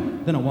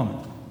human than a woman.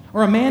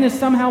 Or a man is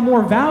somehow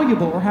more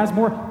valuable or has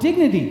more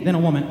dignity than a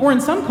woman. Or in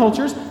some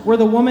cultures where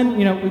the woman,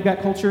 we've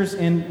got cultures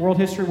in world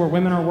history where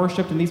women are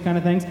worshipped and these kind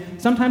of things.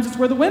 Sometimes it's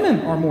where the women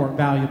are more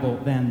valuable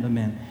than the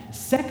men.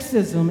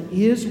 Sexism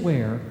is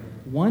where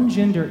one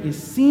gender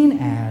is seen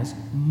as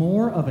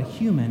more of a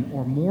human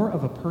or more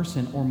of a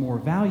person or more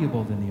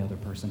valuable than the other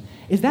person.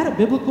 Is that a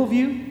biblical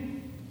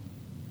view?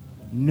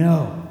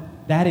 No.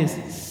 That is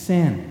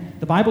sin.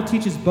 The Bible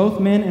teaches both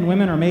men and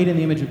women are made in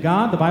the image of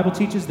God. The Bible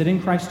teaches that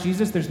in Christ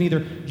Jesus there's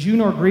neither Jew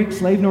nor Greek,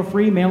 slave nor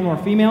free, male nor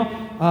female.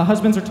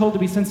 Husbands are told to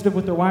be sensitive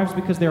with their wives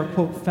because they are,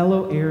 quote,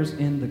 fellow heirs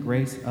in the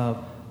grace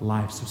of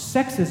life. So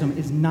sexism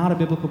is not a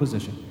biblical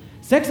position.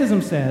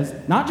 Sexism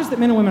says not just that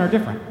men and women are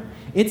different.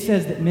 It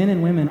says that men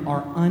and women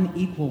are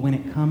unequal when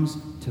it comes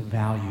to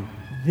value.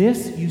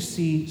 This you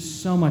see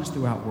so much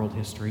throughout world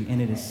history,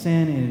 and it is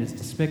sin, and it is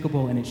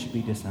despicable, and it should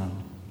be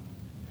disowned.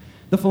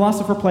 The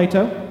philosopher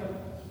Plato,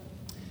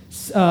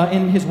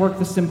 in his work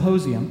The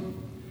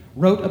Symposium,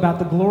 wrote about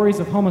the glories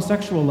of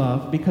homosexual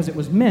love because it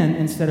was men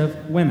instead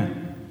of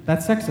women.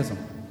 That's sexism.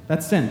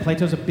 That's sin.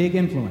 Plato's a big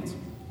influence.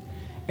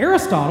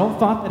 Aristotle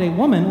thought that a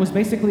woman was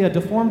basically a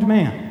deformed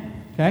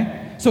man. Okay?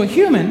 So a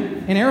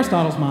human, in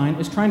Aristotle's mind,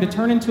 is trying to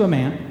turn into a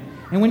man,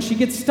 and when she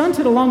gets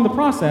stunted along the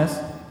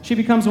process, she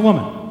becomes a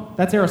woman.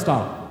 That's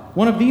Aristotle.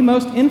 One of the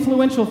most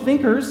influential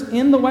thinkers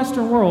in the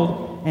Western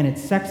world, and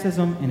it's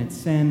sexism, and it's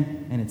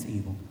sin, and it's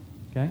evil.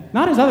 Okay?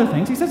 Not his other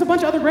things. He says a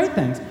bunch of other great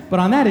things,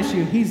 but on that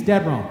issue, he's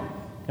dead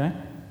wrong. Okay?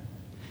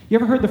 You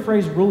ever heard the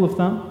phrase rule of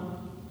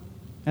thumb?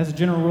 As a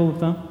general rule of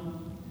thumb?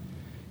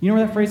 You know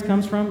where that phrase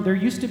comes from? There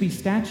used to be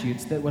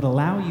statutes that would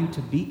allow you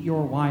to beat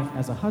your wife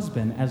as a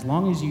husband as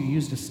long as you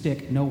used a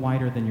stick no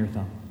wider than your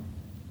thumb.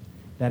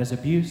 That is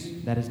abuse.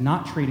 That is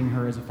not treating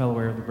her as a fellow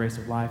heir of the grace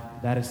of life.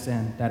 That is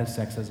sin. That is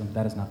sexism.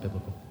 That is not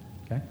biblical.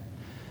 Okay?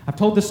 I've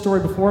told this story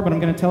before, but I'm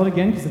going to tell it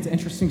again because it's an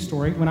interesting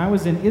story. When I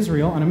was in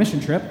Israel on a mission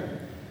trip,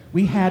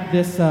 we had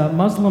this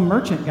Muslim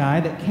merchant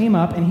guy that came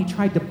up and he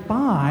tried to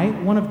buy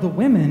one of the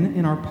women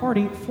in our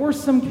party for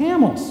some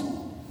camels.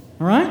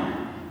 All right?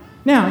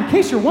 Now, in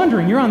case you're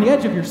wondering, you're on the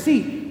edge of your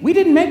seat. We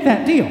didn't make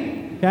that deal,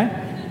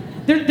 okay?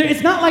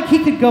 It's not like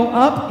he could go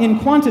up in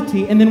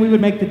quantity and then we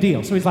would make the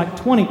deal. So he's like,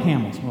 20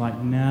 camels. We're like,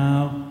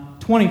 no.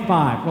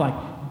 25. We're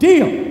like,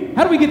 deal.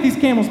 How do we get these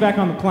camels back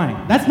on the plane?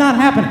 That's not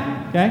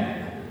happening,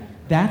 okay?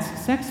 That's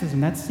sexism.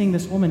 That's seeing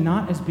this woman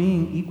not as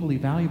being equally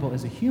valuable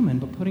as a human,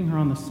 but putting her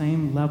on the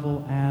same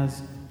level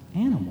as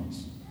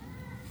animals.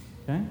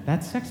 Okay?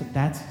 That's sexism.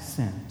 That's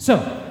sin.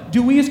 So,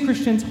 do we as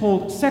Christians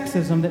hold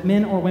sexism that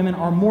men or women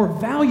are more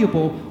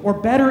valuable or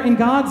better in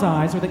God's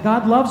eyes, or that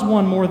God loves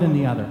one more than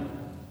the other?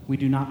 We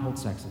do not hold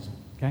sexism.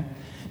 Okay?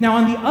 Now,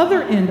 on the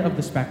other end of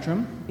the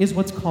spectrum is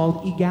what's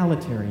called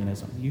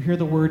egalitarianism. You hear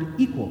the word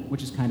equal,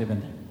 which is kind of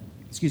in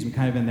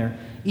there.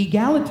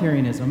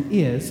 Egalitarianism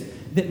is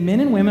that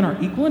men and women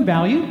are equal in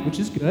value, which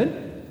is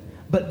good,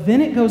 but then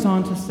it goes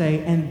on to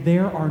say, and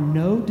there are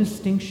no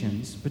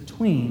distinctions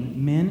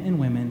between men and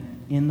women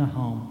in the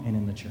home and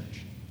in the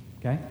church.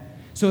 Okay?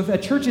 So if a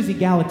church is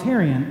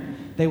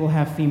egalitarian, they will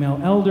have female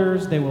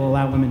elders, they will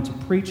allow women to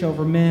preach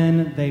over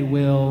men, they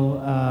will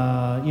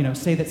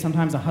say that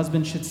sometimes a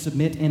husband should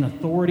submit in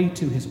authority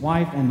to his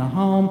wife in the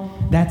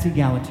home. That's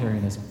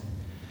egalitarianism.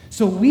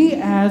 So we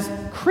as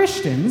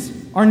Christians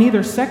are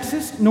neither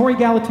sexist nor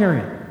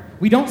egalitarian.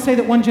 We don't say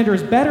that one gender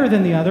is better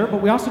than the other,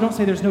 but we also don't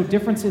say there's no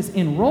differences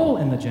in role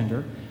in the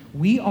gender.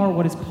 We are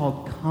what is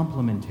called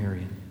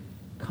complementarian.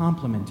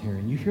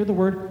 Complementarian. You hear the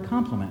word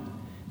complement.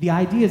 The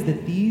idea is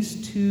that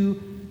these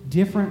two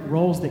different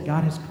roles that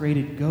God has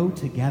created go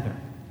together.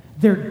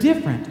 They're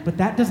different, but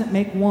that doesn't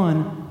make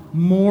one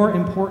more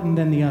important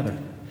than the other.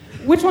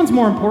 Which one's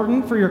more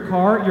important for your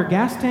car, your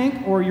gas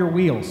tank, or your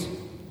wheels?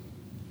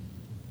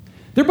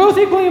 They're both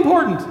equally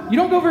important. You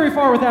don't go very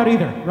far without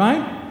either,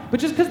 right? But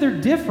just because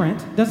they're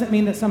different doesn't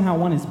mean that somehow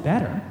one is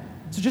better.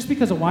 So just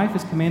because a wife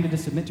is commanded to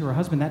submit to her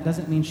husband, that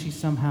doesn't mean she's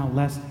somehow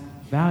less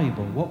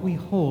valuable. What we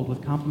hold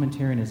with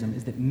complementarianism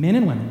is that men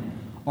and women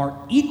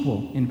are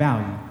equal in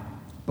value,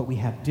 but we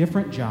have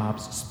different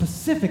jobs,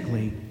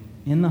 specifically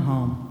in the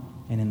home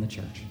and in the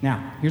church.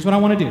 Now, here's what I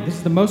want to do. This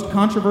is the most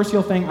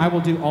controversial thing I will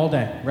do all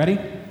day. Ready?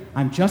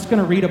 I'm just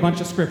going to read a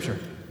bunch of scripture.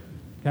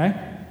 Okay?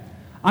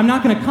 I'm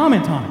not going to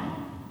comment on it.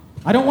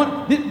 I don't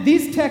want,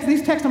 these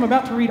texts I'm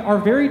about to read are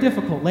very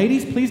difficult.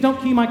 Ladies, please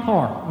don't key my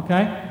car,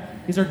 okay?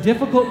 These are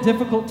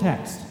difficult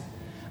texts.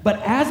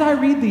 But as I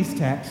read these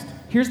texts,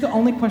 here's the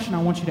only question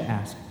I want you to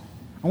ask.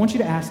 I want you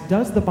to ask,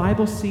 does the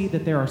Bible see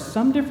that there are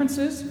some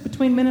differences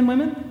between men and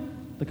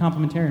women? The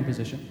complementarian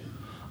position.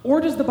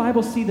 Or does the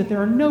Bible see that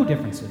there are no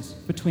differences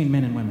between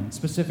men and women,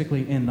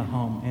 specifically in the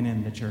home and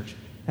in the church?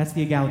 That's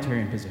the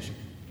egalitarian position,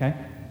 okay?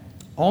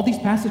 All these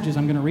passages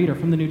I'm going to read are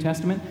from the New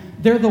Testament.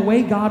 They're the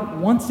way God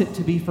wants it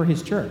to be for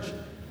his church.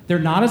 They're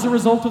not as a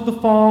result of the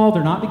fall.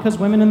 They're not because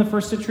women in the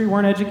first century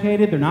weren't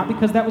educated. They're not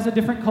because that was a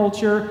different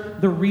culture.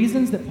 The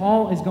reasons that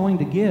Paul is going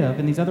to give,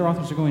 and these other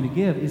authors are going to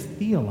give, is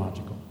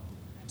theological.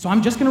 So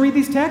I'm just going to read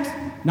these texts,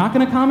 not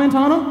going to comment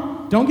on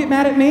them. Don't get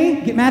mad at me.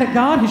 Get mad at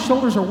God. His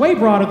shoulders are way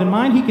broader than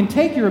mine. He can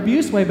take your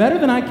abuse way better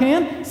than I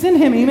can. Send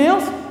him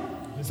emails.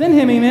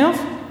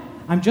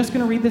 I'm just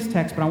going to read this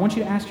text, but I want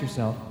you to ask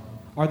yourself,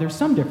 are there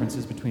some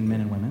differences between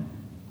men and women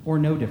or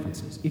no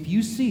differences? If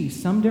you see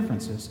some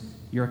differences,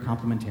 you're a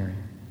complementarian.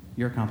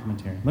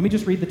 Let me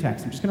just read the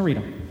text. I'm just going to read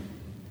them.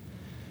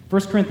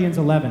 1 Corinthians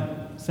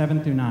 11,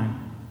 7 through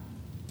 9.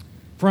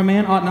 For a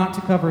man ought not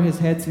to cover his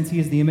head, since he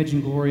is the image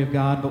and glory of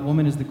God, but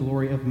woman is the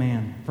glory of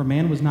man. For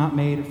man was not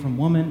made from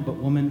woman, but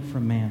woman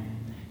from man.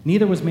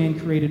 Neither was man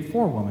created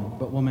for woman,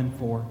 but woman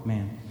for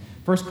man.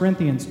 1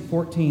 Corinthians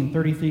 14,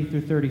 33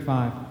 through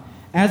 35.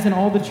 As in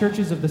all the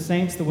churches of the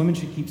saints, the women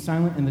should keep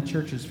silent in the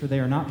churches, for they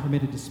are not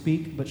permitted to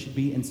speak, but should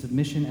be in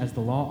submission, as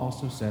the law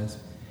also says.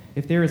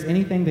 If there is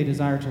anything they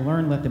desire to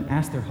learn, let them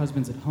ask their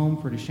husbands at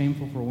home, for it is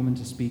shameful for a woman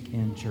to speak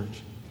in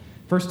church.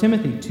 1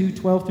 Timothy 2,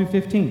 12 through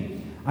 15.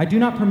 I do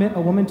not permit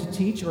a woman to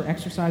teach or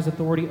exercise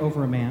authority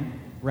over a man.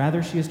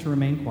 Rather, she is to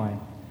remain quiet.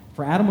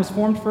 For Adam was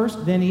formed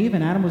first, then Eve,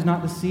 and Adam was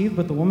not deceived,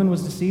 but the woman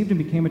was deceived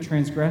and became a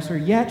transgressor.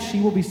 Yet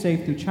she will be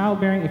saved through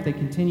childbearing if they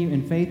continue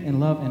in faith and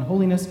love and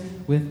holiness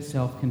with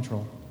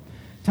self-control.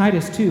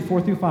 Titus 2,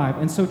 4 through 5.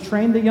 And so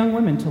train the young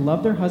women to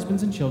love their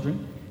husbands and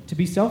children, to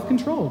be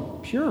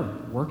self-controlled, pure,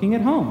 working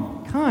at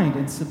home, kind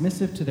and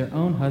submissive to their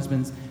own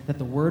husbands, that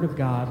the word of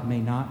God may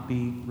not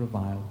be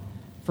reviled.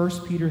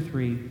 1 Peter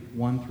 3,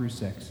 1 through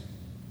 6.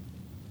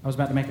 I was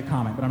about to make a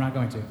comment, but I'm not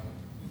going to.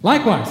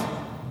 Likewise,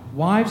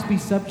 wives, be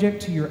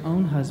subject to your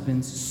own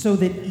husbands, so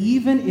that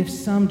even if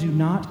some do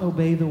not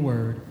obey the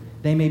word,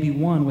 they may be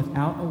won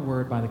without a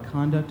word by the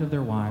conduct of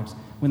their wives,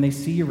 when they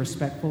see your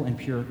respectful and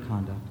pure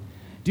conduct.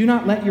 Do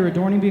not let your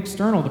adorning be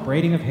external, the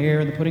braiding of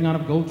hair, the putting on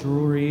of gold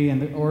jewelry,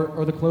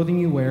 or the clothing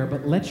you wear,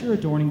 but let your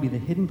adorning be the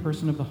hidden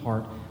person of the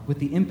heart, with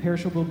the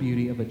imperishable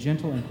beauty of a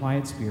gentle and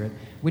quiet spirit,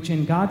 which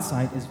in God's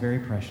sight is very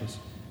precious.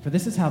 For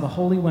this is how the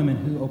holy women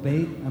who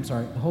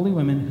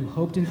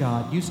hoped in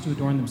God used to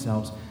adorn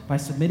themselves, by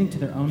submitting to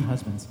their own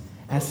husbands,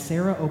 as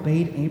Sarah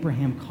obeyed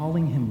Abraham,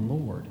 calling him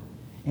Lord.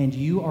 And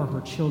you are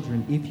her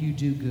children if you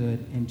do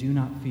good and do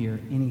not fear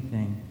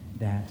anything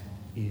that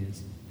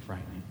is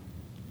frightening.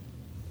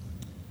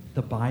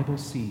 The Bible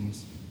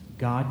sees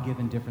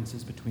God-given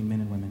differences between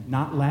men and women.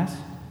 Not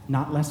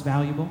less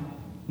valuable,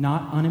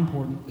 not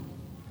unimportant,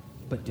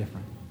 but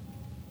different.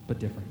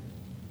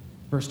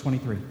 Verse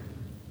 23.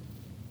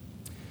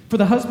 For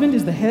the husband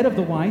is the head of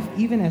the wife,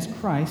 even as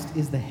Christ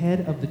is the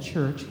head of the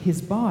church,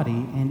 his body,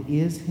 and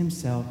is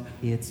himself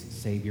its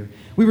Savior.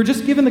 We were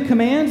just given the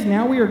command,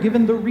 now we are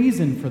given the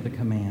reason for the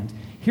command.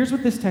 Here's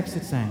what this text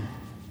is saying.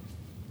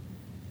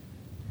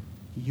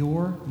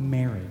 Your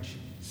marriage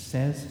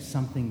says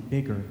something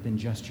bigger than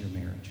just your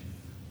marriage.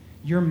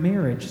 Your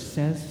marriage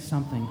says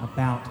something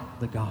about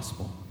the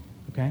gospel,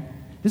 okay?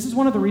 This is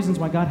one of the reasons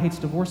why God hates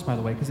divorce, by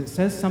the way, because it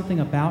says something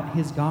about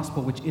his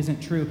gospel which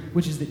isn't true,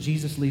 which is that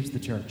Jesus leaves the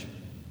church.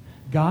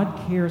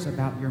 God cares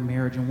about your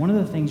marriage, and one of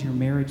the things your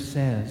marriage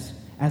says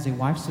as a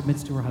wife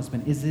submits to her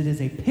husband is it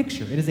is a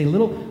picture, it is a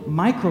little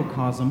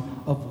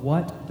microcosm of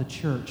what the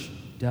church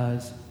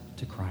does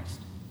to Christ.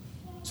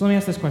 So let me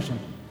ask this question.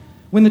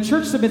 When the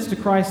church submits to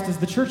Christ, does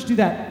the church do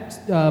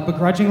that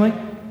begrudgingly?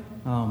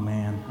 Oh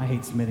man, I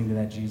hate submitting to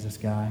that Jesus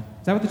guy.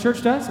 Is that what the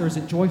church does, or is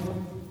it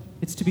joyful?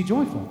 It's to be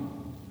joyful.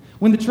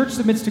 When the church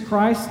submits to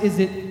Christ, is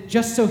it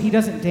just so he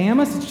doesn't damn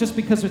us? It's just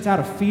because it's out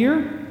of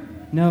fear?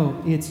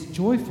 No, it's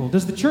joyful.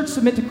 Does the church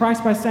submit to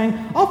Christ by saying,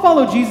 I'll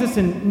follow Jesus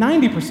in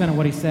 90% of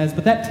what he says,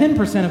 but that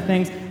 10% of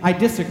things I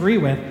disagree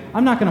with,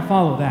 I'm not going to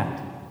follow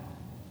that?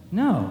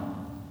 No.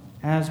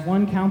 As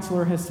one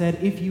counselor has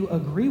said, if you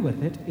agree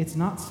with it, it's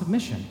not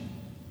submission.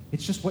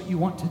 It's just what you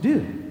want to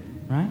do,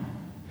 right?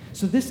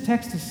 So this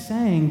text is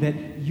saying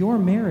that your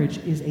marriage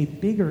is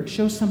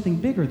shows something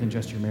bigger than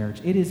just your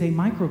marriage. It is a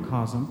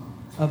microcosm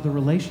of the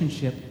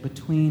relationship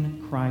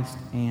between Christ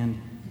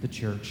and the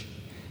church.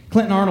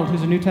 Clinton Arnold,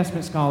 who's a New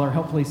Testament scholar,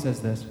 helpfully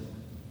says this: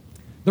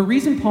 the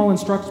reason Paul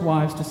instructs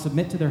wives to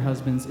submit to their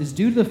husbands is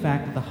due to the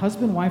fact that the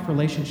husband-wife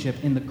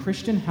relationship in the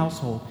Christian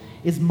household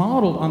is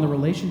modeled on the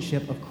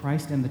relationship of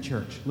Christ and the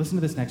church. Listen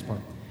to this next part.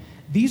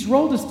 These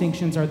role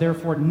distinctions are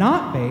therefore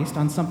not based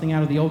on something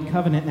out of the Old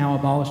Covenant now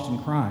abolished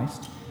in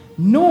Christ,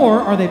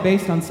 nor are they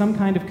based on some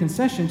kind of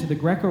concession to the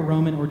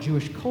Greco-Roman or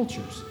Jewish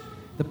cultures.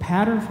 The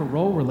pattern for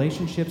role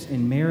relationships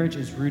in marriage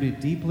is rooted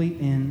deeply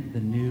in the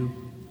New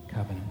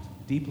Covenant.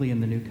 Deeply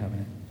in the New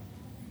Covenant.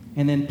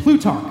 And then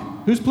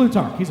Plutarch. Who's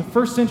Plutarch? He's a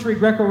first century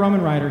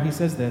Greco-Roman writer. He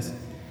says this,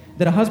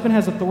 that a husband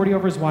has authority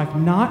over his wife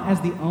not as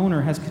the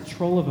owner has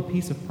control of a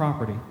piece of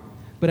property,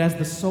 but as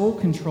the soul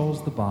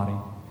controls the body,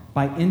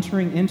 by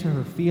entering into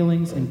her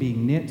feelings and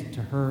being knit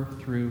to her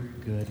through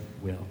good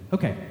will.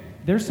 Okay,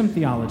 there's some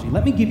theology.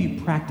 Let me give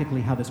you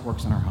practically how this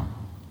works in our home,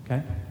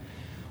 okay?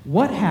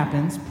 What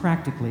happens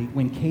practically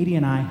when Katie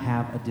and I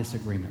have a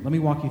disagreement? Let me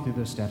walk you through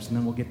those steps, and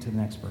then we'll get to the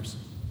next verse.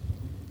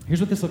 Here's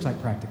what this looks like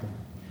practically.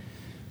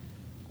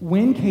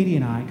 When Katie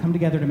and I come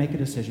together to make a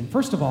decision,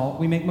 first of all,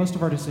 we make most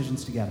of our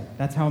decisions together.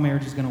 That's how a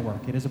marriage is going to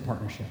work. It is a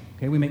partnership.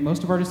 Okay, we make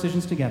most of our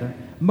decisions together.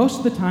 Most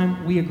of the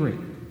time, we agree.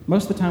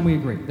 Most of the time, we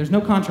agree. There's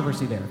no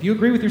controversy there. If you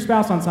agree with your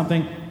spouse on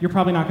something, you're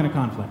probably not going to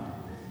conflict.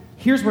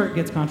 Here's where it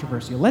gets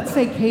controversial. Let's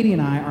say Katie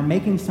and I are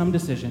making some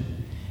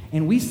decision,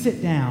 and we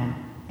sit down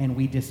and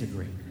we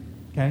disagree.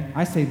 Okay?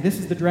 I say, this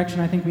is the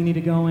direction I think we need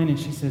to go in, and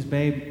she says,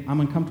 babe,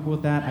 I'm uncomfortable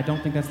with that. I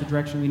don't think that's the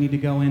direction we need to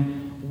go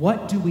in.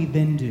 What do we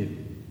then do?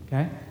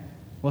 Okay?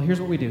 Well,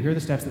 here's what we do. Here are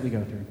the steps that we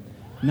go through.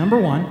 Number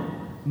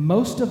one,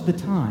 most of the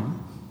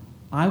time,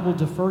 I will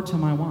defer to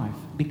my wife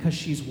because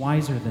she's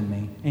wiser than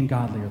me and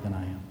godlier than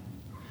I am.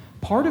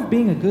 Part of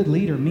being a good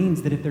leader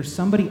means that if there's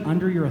somebody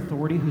under your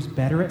authority who's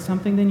better at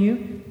something than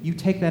you, you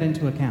take that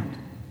into account.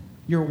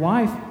 Your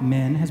wife,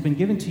 men, has been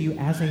given to you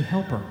as a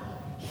helper.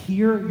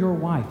 Hear your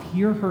wife.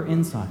 Hear her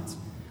insights.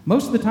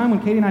 Most of the time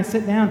when Katie and I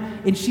sit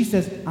down and she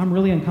says, I'm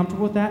really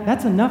uncomfortable with that,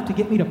 that's enough to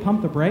get me to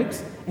pump the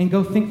brakes and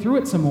go think through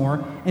it some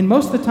more. And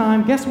most of the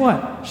time, guess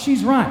what?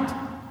 She's right.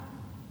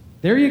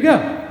 There you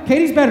go.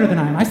 Katie's better than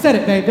I am. I said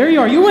it, babe. There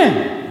you are. You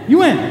win. You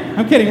win.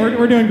 I'm kidding.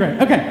 We're doing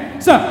great. Okay,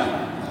 so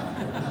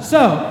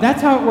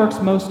that's how it works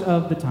most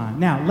of the time.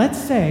 Now, let's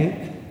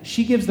say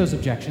she gives those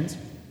objections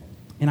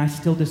and I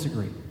still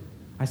disagree.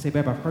 I say,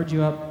 babe, I've heard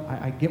you up.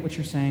 I get what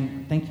you're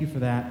saying. Thank you for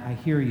that. I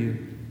hear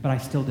you, but I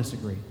still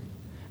disagree.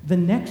 The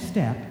next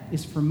step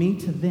is for me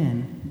to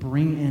then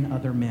bring in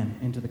other men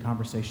into the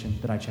conversation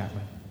that I chat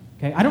with.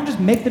 Okay? I don't just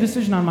make the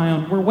decision on my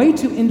own. We're way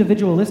too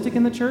individualistic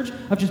in the church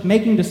of just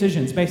making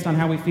decisions based on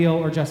how we feel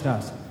or just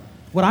us.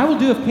 What I will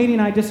do if Katie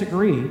and I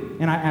disagree,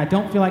 and I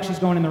don't feel like she's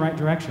going in the right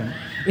direction,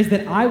 is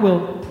that I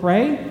will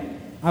pray,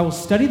 I will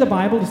study the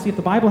Bible to see if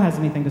the Bible has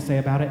anything to say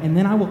about it, and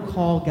then I will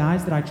call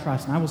guys that I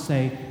trust, and I will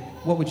say,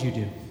 what would you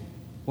do?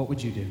 What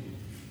would you do?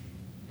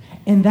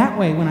 And that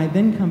way, when I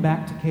then come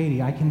back to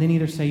Katie, I can then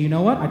either say, you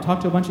know what, I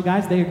talked to a bunch of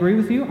guys, they agree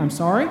with you, I'm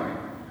sorry.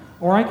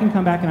 Or I can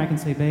come back and I can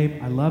say,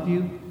 babe, I love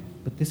you,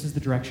 but this is the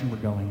direction we're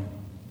going in.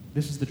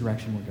 This is the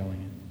direction we're going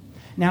in.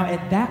 Now,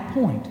 at that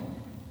point,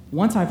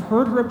 once I've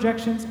heard her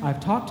objections,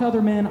 I've talked to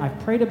other men, I've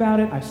prayed about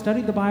it, I've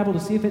studied the Bible to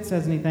see if it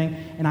says anything,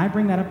 and I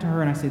bring that up to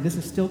her and I say, this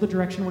is still the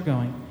direction we're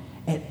going.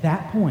 At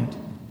that point,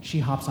 she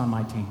hops on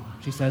my team.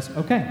 She says,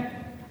 okay,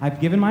 I've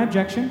given my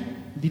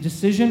objection, the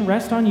decision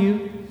rests on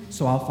you,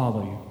 so I'll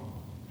follow you.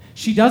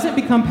 She doesn't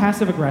become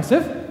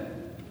passive-aggressive.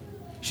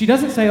 She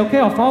doesn't say, okay,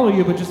 I'll follow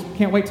you, but just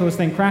can't wait till this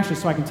thing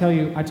crashes so I can tell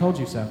you I told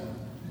you so.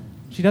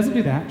 She doesn't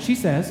do that. She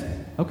says,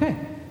 okay,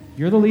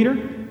 you're the leader,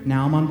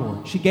 now I'm on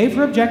board. She gave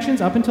her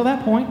objections up until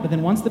that point, but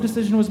then once the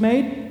decision was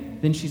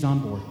made, then she's on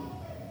board.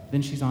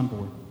 Then she's on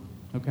board.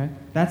 Okay?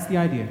 That's the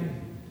idea.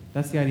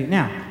 That's the idea.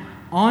 Now,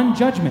 on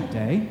Judgment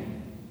Day,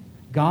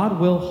 God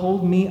will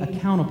hold me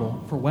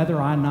accountable for whether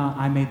or not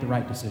I made the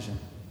right decision.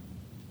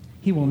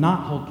 He will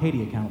not hold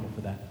Katie accountable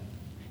for that.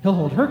 He'll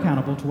hold her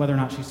accountable to whether or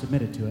not she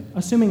submitted to it,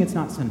 assuming it's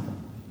not sinful,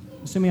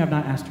 assuming I've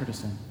not asked her to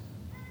sin.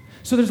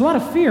 So there's a lot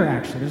of fear,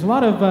 actually. There's a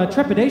lot of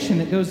trepidation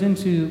that goes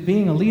into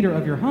being a leader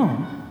of your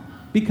home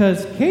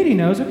because Katie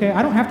knows, okay,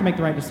 I don't have to make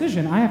the right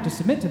decision. I have to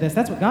submit to this.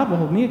 That's what God will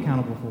hold me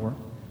accountable for.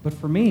 But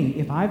for me,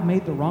 if I've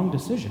made the wrong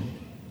decision,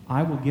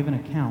 I will give an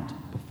account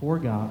before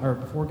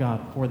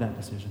God for that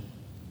decision.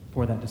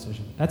 For that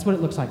decision. That's what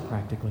it looks like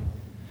practically.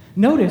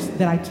 Notice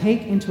that I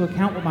take into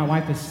account what my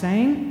wife is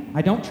saying.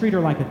 I don't treat her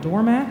like a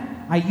doormat.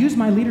 I use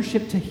my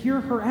leadership to hear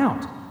her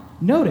out.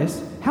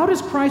 Notice, how does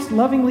Christ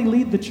lovingly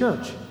lead the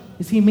church?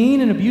 Is he mean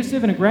and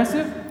abusive and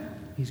aggressive?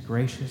 He's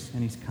gracious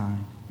and he's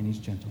kind and he's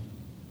gentle.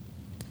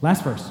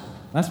 Last verse,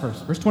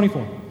 verse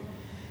 24.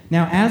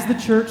 Now, as the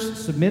church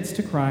submits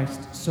to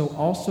Christ, so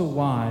also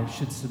wives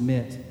should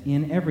submit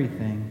in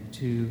everything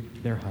to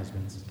their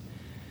husbands.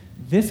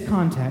 This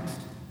context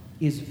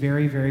is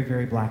very, very,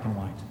 very black and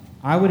white.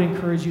 I would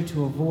encourage you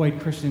to avoid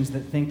Christians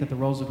that think that the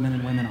roles of men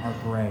and women are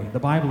gray. The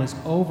Bible is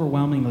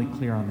overwhelmingly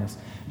clear on this.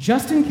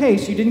 Just in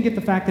case you didn't get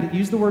the fact that it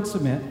used the word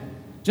submit,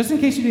 just in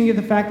case you didn't get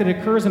the fact that it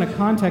occurs in a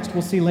context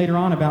we'll see later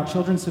on about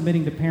children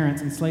submitting to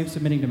parents and slaves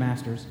submitting to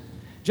masters,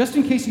 just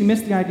in case you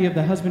missed the idea of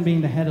the husband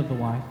being the head of the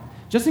wife,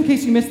 just in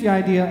case you missed the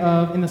idea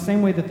of, in the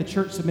same way that the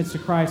church submits to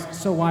Christ,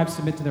 so wives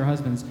submit to their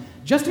husbands,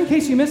 just in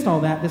case you missed all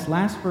that, this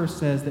last verse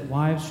says that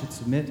wives should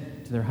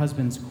submit to their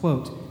husbands,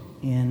 quote,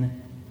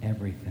 in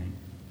everything.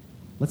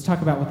 Let's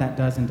talk about what that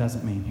does and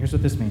doesn't mean. Here's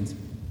what this means.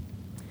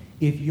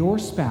 If your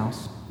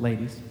spouse,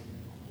 ladies,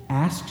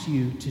 asks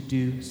you to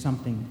do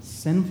something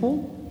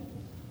sinful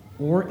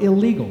or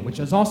illegal, which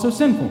is also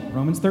sinful,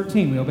 Romans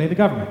 13, we obey the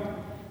government.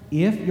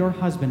 If your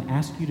husband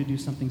asks you to do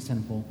something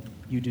sinful,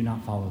 you do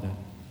not follow that.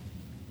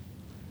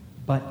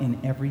 But in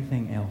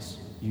everything else,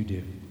 you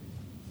do.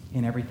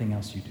 In everything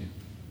else, you do.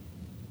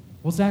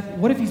 Well, Zach,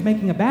 what if he's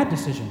making a bad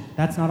decision?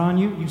 That's not on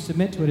you. You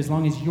submit to it as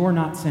long as you're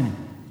not sinning.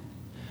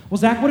 Well,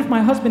 Zach, what if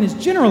my husband is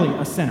generally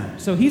a sinner?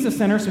 So he's a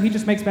sinner, so he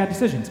just makes bad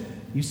decisions.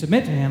 You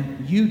submit to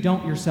him. You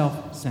don't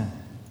yourself sin.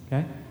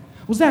 Okay?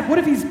 Well, Zach, what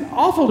if he's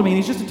awful to me and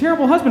he's just a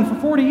terrible husband for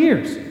 40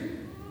 years?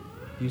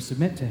 You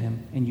submit to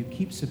him, and you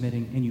keep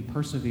submitting, and you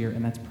persevere,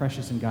 and that's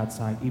precious in God's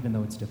sight, even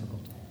though it's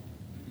difficult.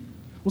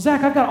 Well,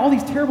 Zach, I've got all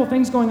these terrible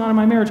things going on in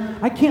my marriage.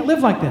 I can't live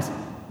like this.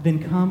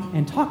 Then come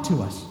and talk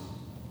to us.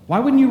 Why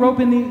wouldn't you rope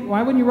in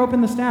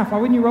the staff? Why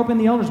wouldn't you rope in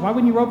the elders? Why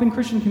wouldn't you rope in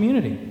Christian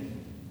community?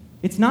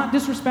 It's not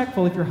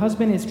disrespectful if your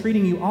husband is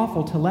treating you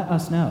awful to let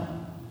us know.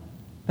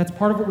 That's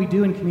part of what we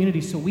do in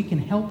community so we can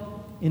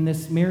help in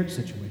this marriage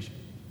situation.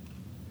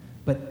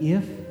 But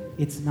if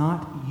it's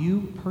not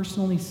you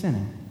personally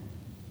sinning,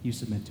 you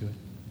submit to it.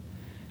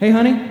 Hey,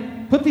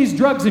 honey, put these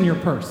drugs in your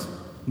purse.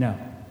 No.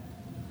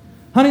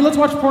 Honey, let's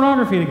watch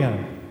pornography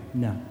together.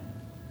 No.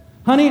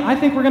 Honey, I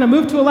think we're going to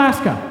move to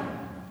Alaska.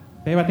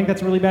 Babe, I think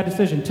that's a really bad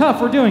decision.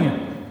 Tough, we're doing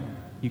it.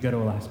 You go to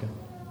Alaska.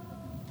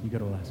 You go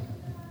to Alaska.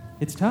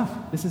 It's tough.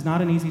 This is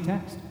not an easy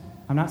text.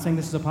 I'm not saying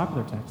this is a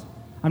popular text.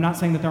 I'm not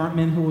saying that there aren't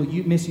men who will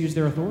misuse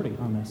their authority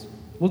on this.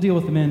 We'll deal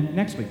with the men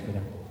next week for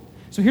that.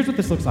 So here's what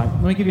this looks like.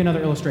 Let me give you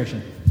another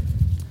illustration.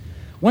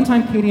 One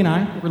time, Katie and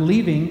I were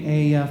leaving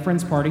a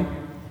friend's party,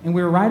 and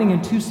we were riding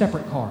in two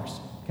separate cars,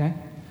 okay?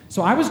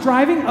 So I was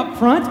driving up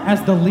front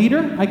as the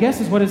leader, I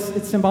guess is what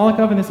it's symbolic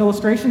of in this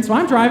illustration. So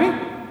I'm driving,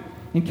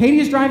 and Katie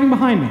is driving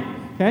behind me,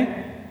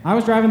 okay? I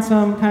was driving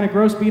some kind of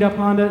gross beat-up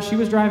Honda. She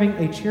was driving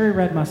a cherry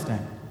red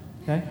Mustang,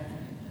 okay?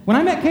 When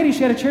I met Katie,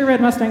 she had a cherry red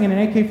Mustang and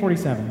an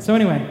AK-47. So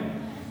anyway,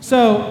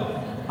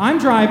 I'm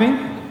driving,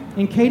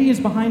 and Katie is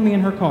behind me in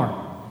her car,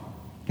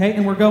 okay?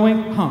 And we're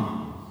going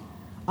home.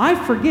 I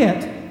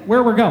forget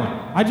where we're going.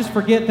 I just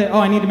forget that,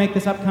 I need to make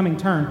this upcoming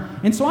turn.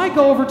 And so I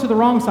go over to the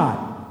wrong side,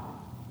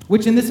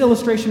 which in this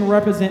illustration will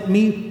represent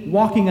me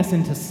walking us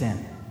into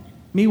sin.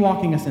 Me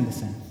walking us into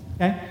sin,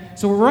 okay?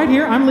 So we're right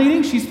here. I'm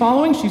leading. She's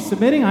following. She's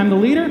submitting. I'm the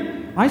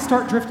leader. I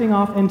start drifting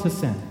off into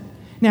sin.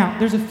 Now,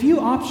 there's a few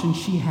options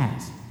she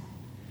has.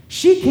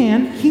 She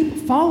can keep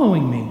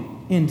following me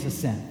into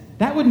sin.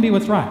 That wouldn't be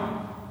what's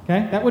right,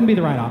 okay? That wouldn't be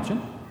the right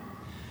option.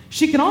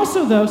 She can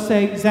also, though,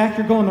 say, Zach,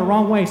 you're going the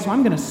wrong way, so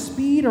I'm going to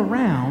speed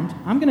around.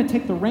 I'm going to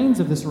take the reins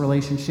of this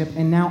relationship,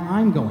 and now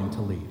I'm going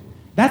to lead.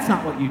 That's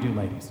not what you do,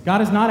 ladies.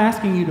 God is not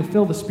asking you to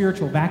fill the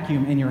spiritual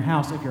vacuum in your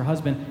house if your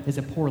husband is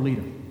a poor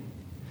leader.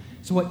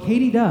 So what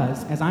Katie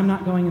does, as I'm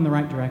not going in the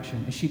right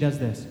direction, is she does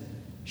this.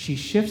 She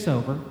shifts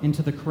over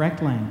into the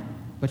correct lane,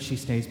 but she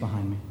stays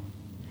behind me.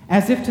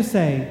 As if to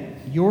say,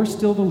 you're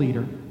still the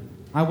leader.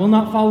 I will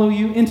not follow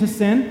you into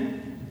sin,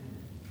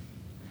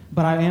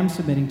 but I am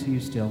submitting to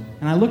you still.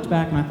 And I looked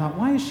back and I thought,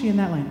 why is she in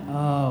that lane?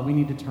 Oh, we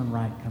need to turn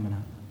right coming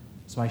up.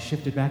 So I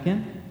shifted back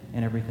in,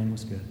 and everything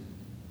was good.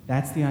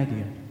 That's the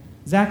idea.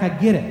 Zach, I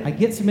get it. I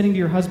get submitting to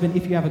your husband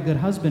if you have a good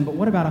husband, but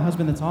what about a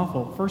husband that's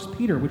awful? 1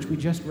 Peter, which we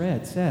just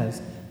read,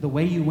 says the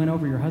way you win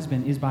over your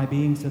husband is by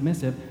being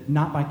submissive,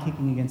 not by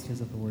kicking against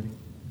his authority.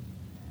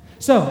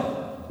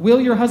 So, will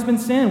your husband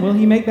sin? Will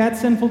he make bad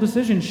sinful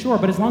decisions? Sure,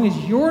 but as long as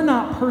you're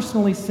not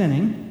personally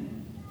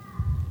sinning,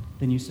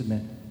 then you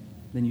submit.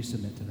 Then you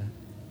submit to that.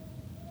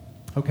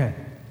 Okay.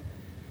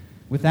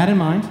 With that in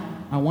mind,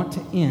 I want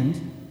to end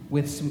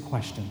with some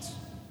questions.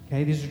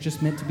 Okay, these are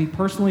just meant to be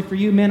personally for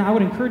you. Men, I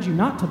would encourage you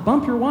not to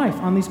bump your wife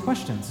on these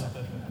questions,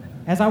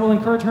 as I will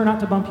encourage her not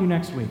to bump you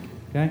next week.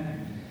 Okay?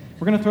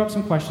 We're going to throw up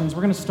some questions.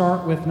 We're going to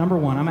start with number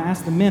one. I'm going to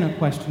ask the men a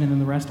question, and then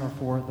the rest are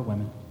for the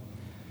women.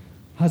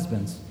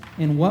 Husbands,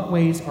 in what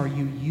ways are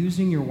you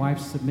using your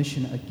wife's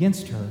submission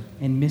against her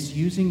and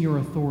misusing your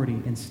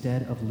authority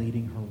instead of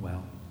leading her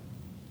well?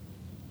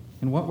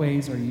 In what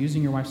ways are you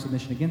using your wife's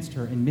submission against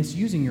her and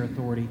misusing your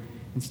authority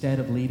instead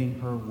of leading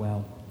her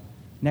well?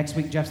 Next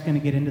week, Jeff's going to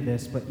get into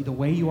this, but the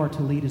way you are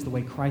to lead is the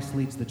way Christ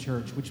leads the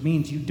church, which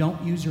means you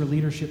don't use your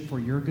leadership for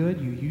your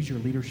good, you use your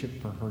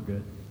leadership for her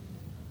good.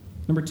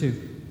 Number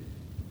 2,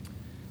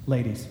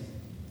 ladies,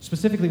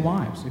 specifically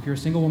wives. If you're a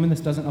single woman, this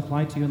doesn't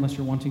apply to you unless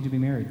you're wanting to be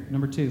married.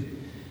 Number 2,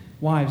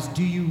 wives,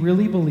 do you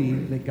really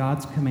believe that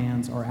God's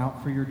commands are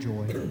out for your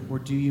joy, or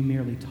do you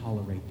merely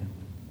tolerate them?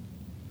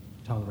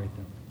 Tolerate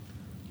them,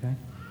 okay?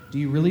 Do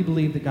you really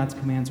believe that God's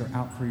commands are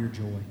out for your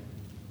joy?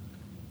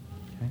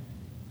 Okay.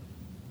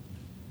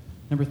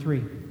 Number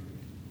 3,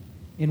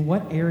 in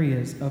what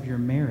areas of your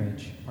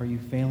marriage are you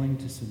failing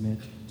to submit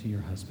to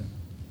your husband?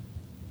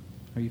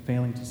 Are you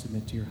failing to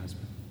submit to your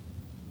husband?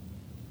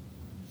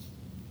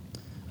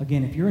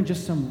 Again, if you're in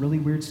just some really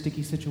weird,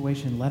 sticky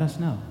situation, let us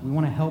know. We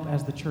want to help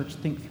as the church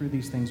think through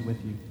these things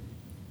with you.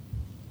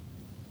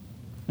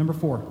 Number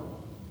 4,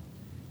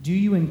 do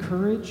you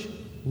encourage,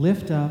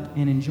 lift up,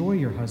 and enjoy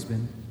your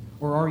husband,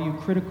 or are you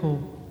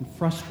critical and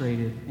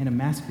frustrated and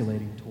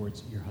emasculating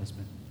towards your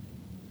husband?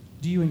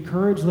 Do you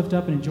encourage, lift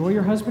up, and enjoy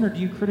your husband, or do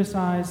you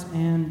criticize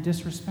and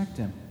disrespect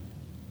him?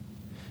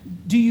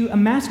 Do you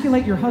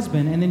emasculate your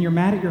husband and then you're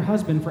mad at your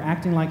husband for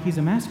acting like he's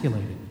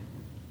emasculated?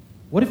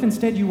 What if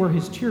instead you were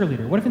his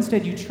cheerleader? What if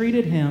instead you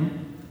treated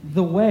him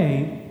the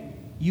way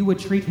you would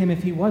treat him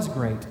if he was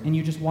great and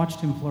you just watched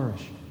him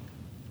flourish?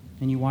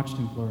 And you watched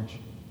him flourish.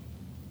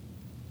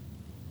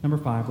 Number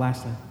 5,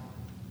 lastly,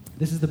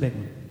 this is the big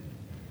one.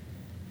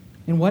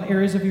 In what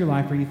areas of your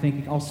life are you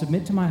thinking, I'll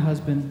submit to my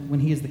husband when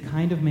he is the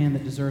kind of man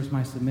that deserves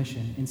my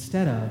submission,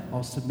 instead of,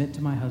 I'll submit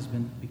to my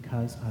husband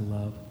because I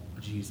love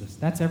Jesus?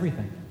 That's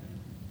everything.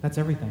 That's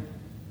everything.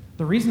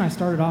 The reason I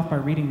started off by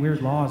reading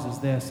weird laws is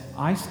this: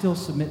 I still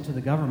submit to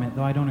the government,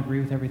 though I don't agree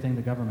with everything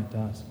the government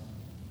does.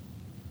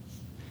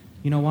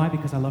 You know why?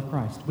 Because I love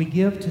Christ. We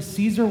give to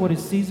Caesar what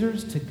is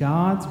Caesar's, to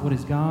God's what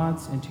is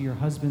God's, and to your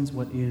husbands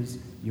what is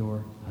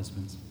your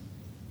husband's.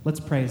 Let's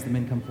pray as the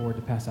men come forward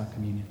to pass out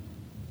communion.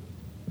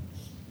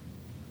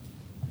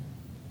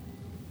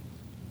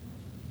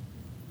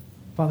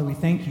 Father, we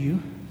thank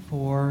you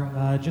for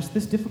just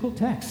this difficult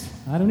text.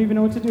 I don't even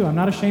know what to do. I'm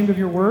not ashamed of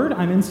your word.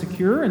 I'm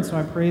insecure, and so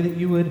I pray that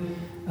you would,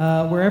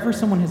 wherever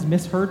someone has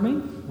misheard me,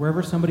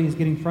 wherever somebody is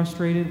getting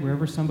frustrated,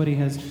 wherever somebody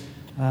has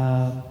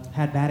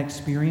had bad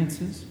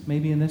experiences,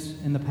 maybe in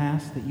the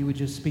past, that you would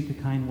just speak a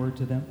kind word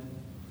to them.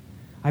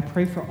 I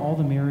pray for all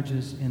the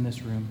marriages in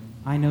this room.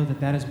 I know that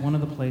that is one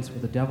of the places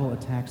where the devil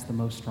attacks the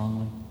most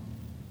strongly,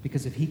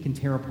 because if he can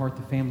tear apart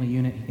the family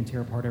unit, he can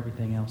tear apart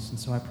everything else. And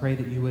so I pray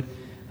that you would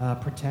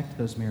protect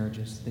those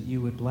marriages, that you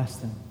would bless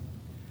them.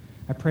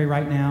 I pray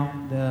right now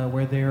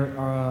where there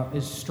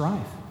is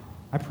strife.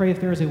 I pray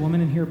if there is a woman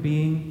in here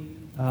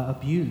being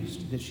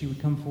abused, that she would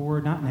come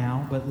forward, not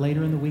now, but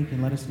later in the week,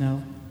 and let us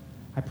know.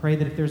 I pray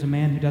that if there's a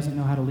man who doesn't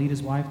know how to lead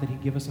his wife, that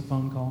he'd give us a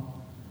phone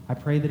call. I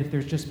pray that if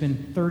there's just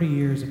been 30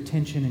 years of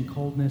tension and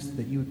coldness,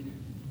 that you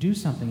would do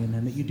something in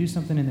them, that you do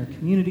something in their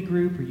community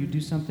group, or you do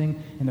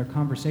something in their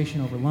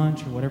conversation over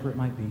lunch, or whatever it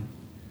might be.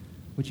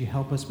 Would you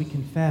help us? We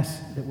confess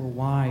that we're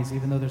wise,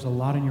 even though there's a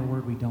lot in your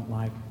word we don't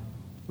like.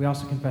 We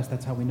also confess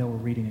that's how we know we're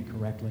reading it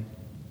correctly.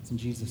 It's in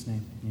Jesus'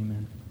 name,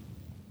 amen.